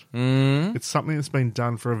up for it. It's something that's been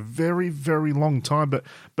done for a very, very long time,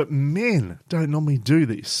 but men don't normally do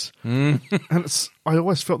this. And I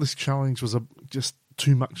always felt this challenge was just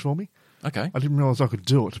too much for me. Okay. I didn't realise I could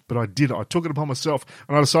do it, but I did it. I took it upon myself,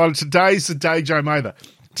 and I decided today's the day, Joe Mather.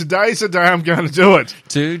 Today's the day I'm going to do it.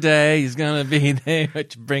 Today is going to be there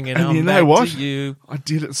to bring it And on you know back what? to you. I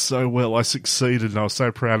did it so well. I succeeded, and I was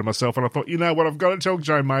so proud of myself. And I thought, you know what? I've got to tell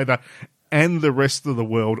Joe Mather and the rest of the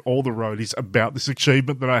world, all the roadies, about this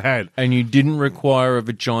achievement that I had. And you didn't require a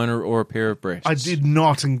vagina or a pair of breasts. I did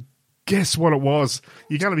not, and guess what it was?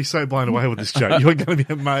 You're going to be so blown away with this joke. You're going to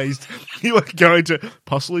be amazed. You are going to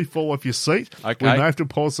possibly fall off your seat. Okay. We may have to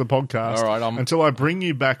pause the podcast All right, until I bring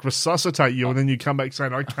you back, resuscitate you, and then you come back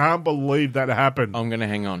saying, I can't believe that happened. I'm going to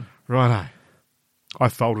hang on. Righto. I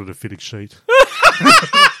folded a fitted sheet.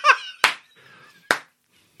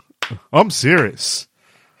 I'm serious.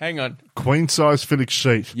 Hang on. Queen size fitted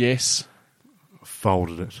sheet. Yes.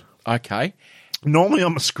 Folded it. Okay. Normally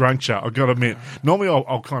I'm a scruncher, I've got to admit. Normally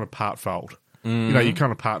I'll kind of part fold. You know, you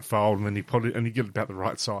kind of part fold and then you put it and you get about the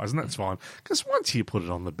right size, and that's fine. Because once you put it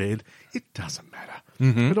on the bed, it doesn't matter.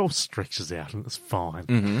 It all stretches out and it's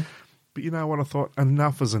fine. But you know what? I thought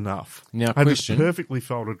enough is enough. Now, I had question. this perfectly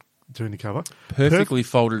folded turn cover. Perfectly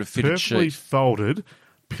folded a fitted Perfectly sheet. folded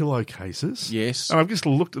pillowcases. Yes. And I've just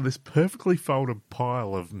looked at this perfectly folded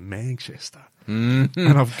pile of Manchester. And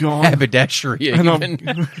I've gone... Haberdashery And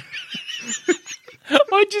even.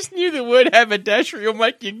 I just knew the word haberdashery will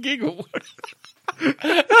make you giggle.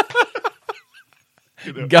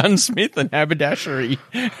 Gunsmith and haberdashery.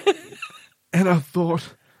 And I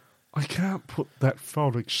thought, I can't put that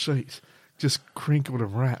folded sheet just crinkled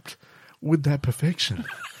and wrapped with that perfection.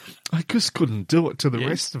 I just couldn't do it to the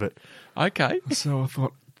rest of it. Okay. So I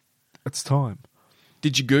thought, it's time.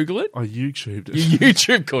 Did you Google it? I YouTubed it.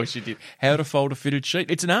 YouTube, of course you did. How to fold a fitted sheet.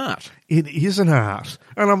 It's an art. It is an art.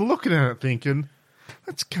 And I'm looking at it thinking,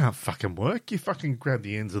 that can't fucking work. You fucking grab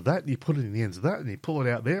the ends of that, and you put it in the ends of that, and you pull it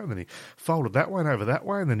out there, and then you fold it that way and over that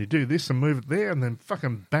way, and then you do this and move it there, and then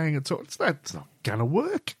fucking bang, that's not going to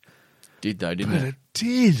work. Did though, didn't But it? it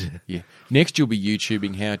did. Yeah. Next you'll be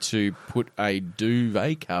YouTubing how to put a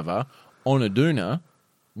duvet cover on a doona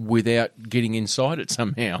without getting inside it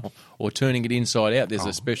somehow or turning it inside out. There's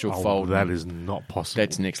a special fold. That is not possible.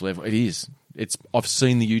 That's next level. It is. I've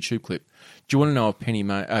seen the YouTube clip. Do you want to know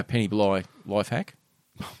a Penny Bly life hack?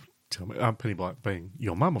 Tell me, Penny Blight being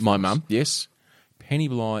your mum, of My course. mum, yes. Penny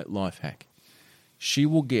Bly life hack. She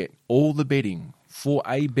will get all the bedding for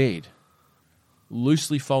a bed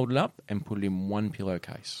loosely folded up and put it in one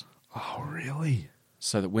pillowcase. Oh, really?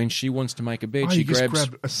 So that when she wants to make a bed, Oh, she you just grabs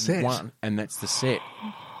grab a set. one, and that's the set,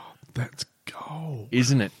 That's gold.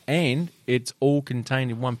 isn't it? And it's all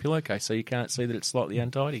contained in one pillowcase, so you can't see that it's slightly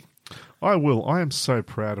untidy. I will. I am so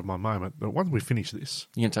proud of my moment that once we finish this,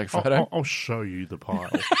 You can take a photo. I'll show you the pile.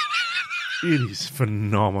 It is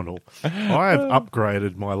phenomenal. I have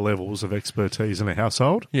upgraded my levels of expertise in a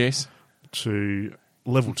household Yes. to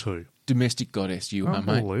level 2. Domestic goddess you are,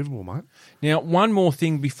 mate. Unbelievable, mate. Now, one more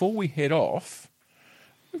thing before we head off.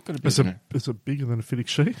 We've got a bit Is it bigger than a fitting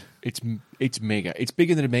sheet? It's mega. It's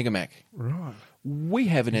bigger than a Mega Mac. Right. We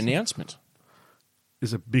have an announcement.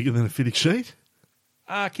 Is it bigger than a fitting sheet?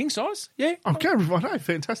 King size, yeah. Okay, righto,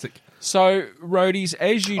 fantastic. So, roadies,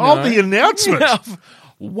 as you know... Oh, the announcement!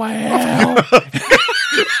 Wow.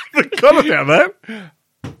 Forgot about that.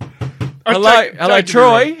 Hello,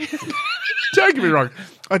 Troy. Don't get me wrong.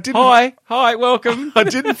 I didn't. Hi, welcome. I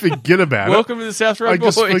didn't forget about it. Welcome to the South Road I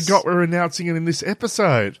just Boys. forgot we're announcing it in this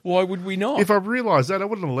episode. Why would we not? If I realised that, I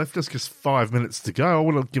wouldn't have left us just 5 minutes to go. I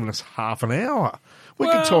would have given us half an hour. We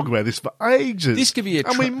Well, could talk about this for ages. this could be a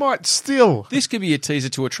and we might still. This could be a teaser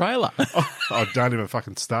to a trailer. Oh, don't even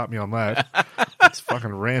fucking start me on that. Let's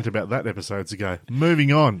fucking rant about that episodes ago.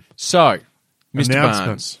 Moving on. So, Mr. announcement.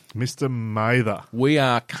 Barnes. Mr. Mather. We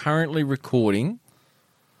are currently recording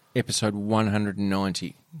episode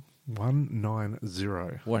 190.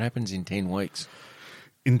 190. What happens in 10 weeks?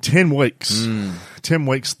 In 10 weeks. 10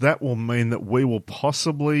 weeks, that will mean that we will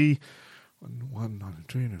possibly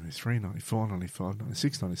 92, 93, 94, 95,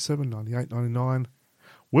 96, 97, 98, 99.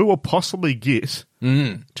 We will possibly get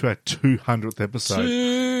to our 200th episode.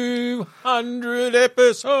 200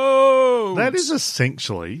 episodes! That is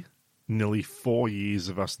essentially nearly 4 years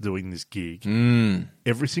of us doing this gig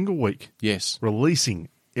every single week, Yes. releasing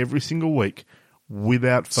every single week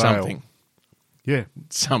without fail. Something. Yeah.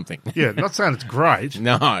 Something. Yeah, not saying it's great,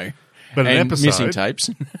 No. but an And episode missing tapes.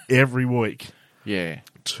 every week. Yeah.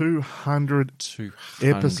 200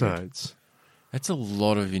 200 episodes. That's a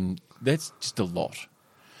lot of... That's just a lot.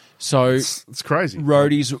 So, It's crazy.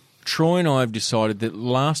 roadies, Troy and I have decided that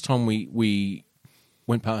last time we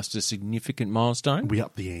went past a significant milestone, We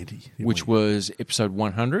upped the ante. didn't which we? was episode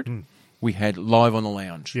 100, we had Live on the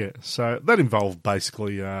Lounge. Yeah, so that involved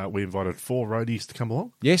basically we invited 4 roadies to come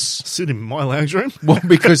along, Yes. sit in my lounge room. Well,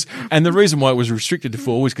 because... And the reason why it was restricted to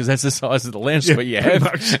 4 was because that's the size of the lounge suite you pretty have.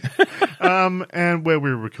 much. And where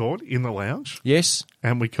we record in the lounge, Yes.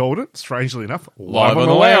 and we called it, strangely enough, Live on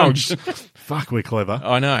the Lounge. Fuck, we're clever.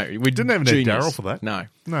 I know. We Didn't even need Daryl for that. No.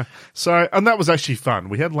 No, so and that was actually fun.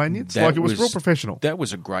 We had lanyards, That like it was real professional. That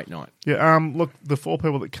was a great night. Yeah, look, the 4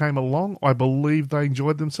 people that came along, I believe they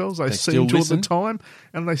enjoyed themselves. They still seemed to at listen? the time,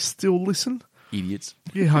 and they still listen. Idiots.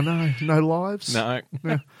 Yeah, I know. No lives. No.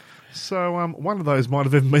 Yeah. So one of those might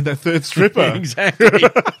have even been that third stripper. Exactly.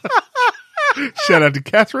 Shout out to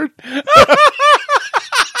Catherine.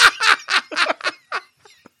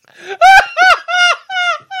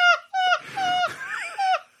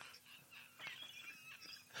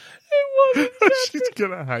 She's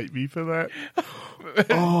going to hate me for that.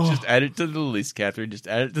 Just add it to the list, Catherine. Just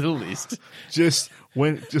add it to the list.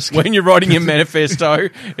 When When you're writing your manifesto,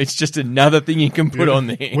 it's just another thing you can put on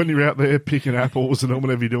there. when you're out there picking apples and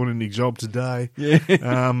whatever you're doing in your job today,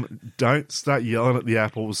 don't start yelling at the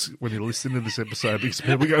apples when you're listening to this episode because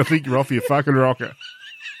people are going to think you're off your fucking rocker.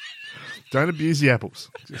 Don't abuse the apples.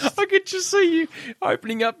 I could just see you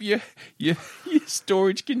opening up your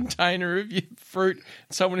storage container of your fruit.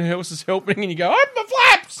 Someone else is helping, and you go, "Open the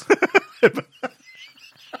flaps."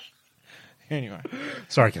 Anyway,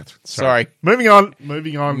 Sorry, Catherine. Sorry. Moving on.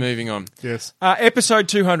 moving on. Yes. Episode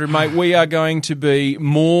 200, mate. We are going to be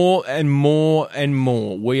more and more and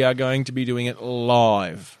more. We are going to be doing it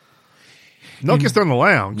live. Not just on the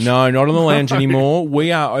lounge. No, not on the lounge anymore.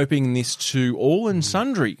 We are opening this to all and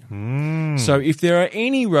sundry. So if there are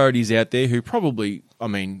any roadies out there who probably,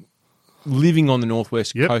 living on the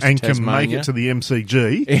northwest Yep, coast and of Tasmania. can make it to the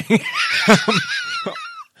MCG.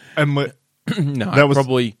 And no, that was-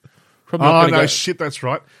 probably oh, not no, going to shit, that's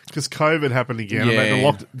right. Because COVID happened again. Yeah, and they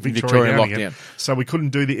locked Victoria down again. So we couldn't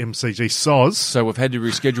do the MCG. Soz. So we've had to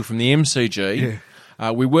reschedule from the MCG.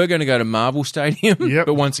 Yeah. We were going to go to Marvel Stadium, Yep.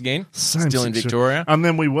 but once again, Same still in situation. Victoria. And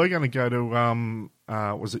then we were going to go to,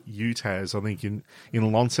 was it UTAS, I think,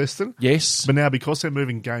 in Launceston. Yes. But now, because they're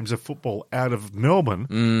moving games of football out of Melbourne,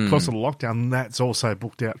 because of the lockdown, that's also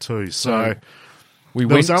booked out too. So we there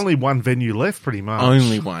went was only one venue left, pretty much.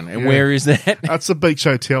 only one. And Yeah. where is that? That's the Beach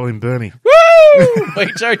Hotel in Burnie. Woo!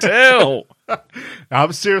 Beach Hotel.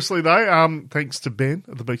 But seriously, though, thanks to Ben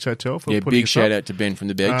at the Beach Hotel for Yeah, putting big us shout up. out to Ben from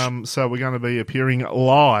the beach. So we're going to be appearing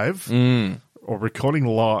live or recording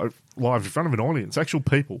live in front of an audience, actual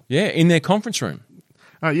people. Yeah, in their conference room.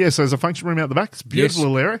 So there's a function room out the back. It's a beautiful Yes.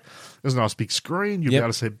 little area. There's a nice big screen. You'll be Yep.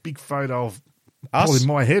 able to see a big photo of Us. probably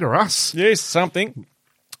my head or us. Yes, something.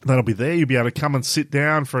 That'll be there. You'll be able to come and sit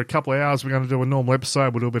down for a couple of hours. We're going to do a normal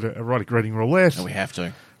episode. We'll do a bit of erotic reading roulette We have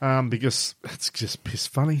to. because it's just piss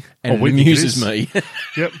funny. And Or it we think amuses is. me.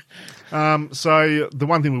 Yep. So the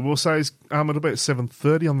one thing we will say is it'll be at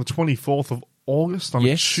 7:30 on the 24th of August on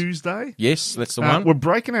Yes. a Tuesday. Yes, that's the one. We're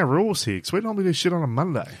breaking our rules here because we normally do shit on a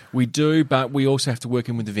Monday. We do, but we also have to work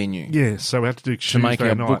in with the venue. Yeah, so we have to do To Tuesday make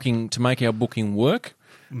our night. booking work.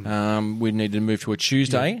 We need to move to a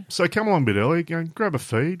Tuesday. So come along a bit early, go grab a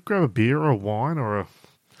feed, grab a beer or a wine or a...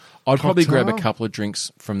 I'd probably grab a Cocktail? couple of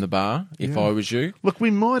drinks from the bar if Yeah. I was you. Look, we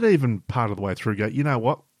might even part of the way through go, you know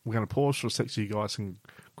what, we're going to pause for a sec so you guys can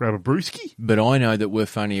grab a brewski. But I know that we're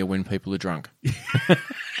funnier when people are drunk.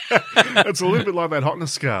 It's a little bit like that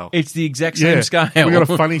hotness scale. It's the exact same scale. We got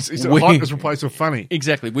a funny... Hot is replaced with funny.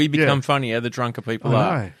 Exactly. We become Yeah. funnier the drunker people I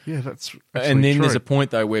are. know. Yeah, that's And then true. there's a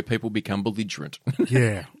point, though, where people become belligerent.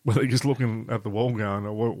 Yeah. Well, they're just looking at the wall going,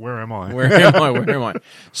 oh, where am I? Where am I? Where am I?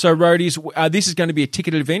 So, roadies, this is going to be a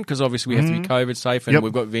ticketed event because obviously we have to be COVID safe and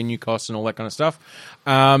we've got venue costs and all that kind of stuff,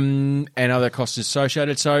 and other costs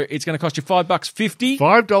associated. So it's going to cost you $5.50.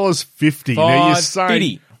 $5.50. Now you're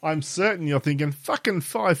saying, $5.50. I'm certain you're thinking, fucking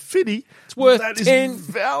 $5.50. It's worth that 10. is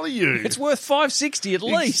value. It's worth $5.60 at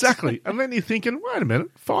least. Exactly. And then you're thinking, wait a minute,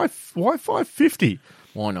 why $5.50?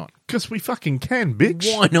 Why not? Because we fucking can,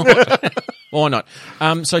 bitch. Why not? Why not?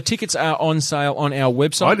 So tickets are on sale on our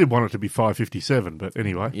website. I did want it to be $5.57, but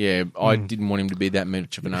anyway. Yeah, I didn't want him to be that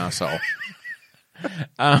much of an arsehole.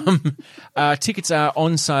 Tickets are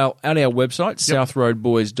on sale at our website,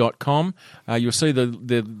 southroadboys.com. You'll see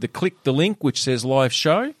the click the link which says live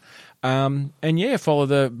show. And follow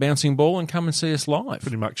the bouncing ball and come and see us live.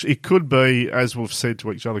 Pretty much. It could be, as we've said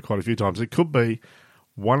to each other quite a few times, it could be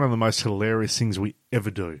one of the most hilarious things we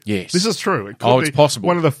ever do. Yes. This is true. It could it's be possible.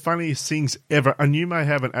 one of the funniest things ever. And you may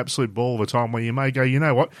have an absolute ball of a time where you may go, you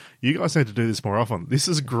know what? You guys need to do this more often. This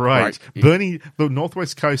is great. Right. Bernie, the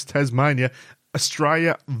Northwest Coast, Tasmania,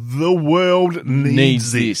 Australia, the world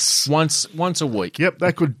needs this. Once a week. Yep,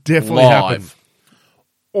 that could definitely happen. Live.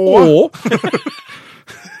 Or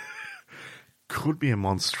could be a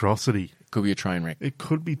monstrosity. Could be a train wreck. It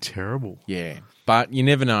could be terrible. Yeah. But you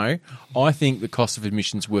never know. I think the cost of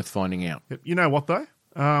admission's worth finding out. You know what, though?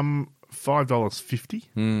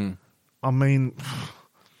 $5.50. I mean,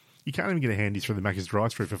 you can't even get a handy through the Macca's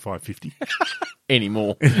drive-thru for $5.50.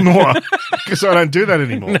 Anymore. More. Because I don't do that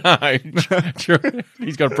anymore. No. True.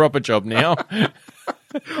 He's got a proper job now.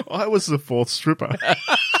 I was the fourth stripper.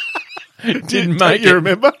 Didn't Don't make you it.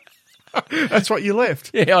 remember? That's what you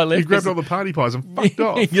left. Yeah, I left. You grabbed all the party pies and fucked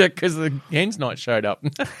off. Yeah, because the hens night showed up.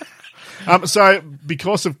 So,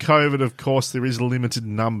 because of COVID, of course, there is limited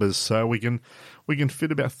numbers. So we can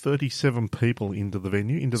fit about 37 people into the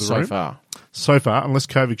venue, into the room. So far, unless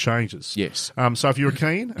COVID changes. Yes. So if you're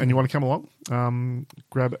keen and you want to come along,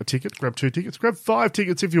 grab a ticket, grab 2 tickets, grab 5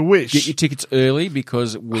 tickets if you wish. Get your tickets early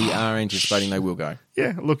because we are anticipating they will go.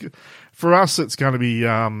 Yeah, look, for us, it's going to be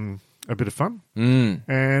a bit of fun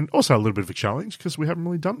and also a little bit of a challenge because we haven't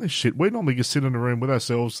really done this shit. We normally just sit in a room with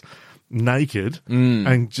ourselves naked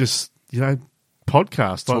and just,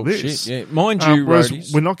 podcast Talk like this. shit, yeah. Mind you, whereas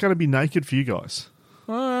roadies. we're not going to be naked for you guys.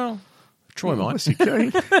 Well, Troy might. Unless you're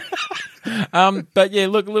keen. But yeah,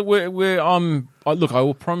 look, I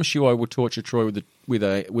will promise you, I will torture Troy with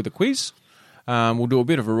a quiz. We'll do a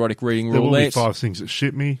bit of erotic reading There will be roulette, 5 things that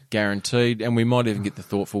shit me. guaranteed, and we might even get the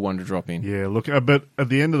thoughtful one to drop in. Yeah, look, but at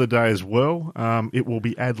the end of the day as well, it will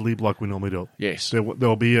be ad-lib like we normally do. Yes.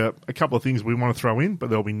 There'll be a couple of things we want to throw in, but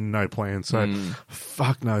there'll be no plan. So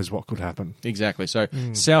fuck knows what could happen. Exactly. So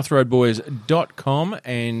southroadboys.com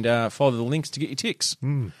and follow the links to get your ticks.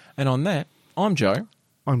 And on that, I'm Joe.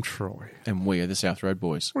 I'm Troy. And we are the South Road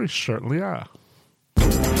Boys. We certainly are.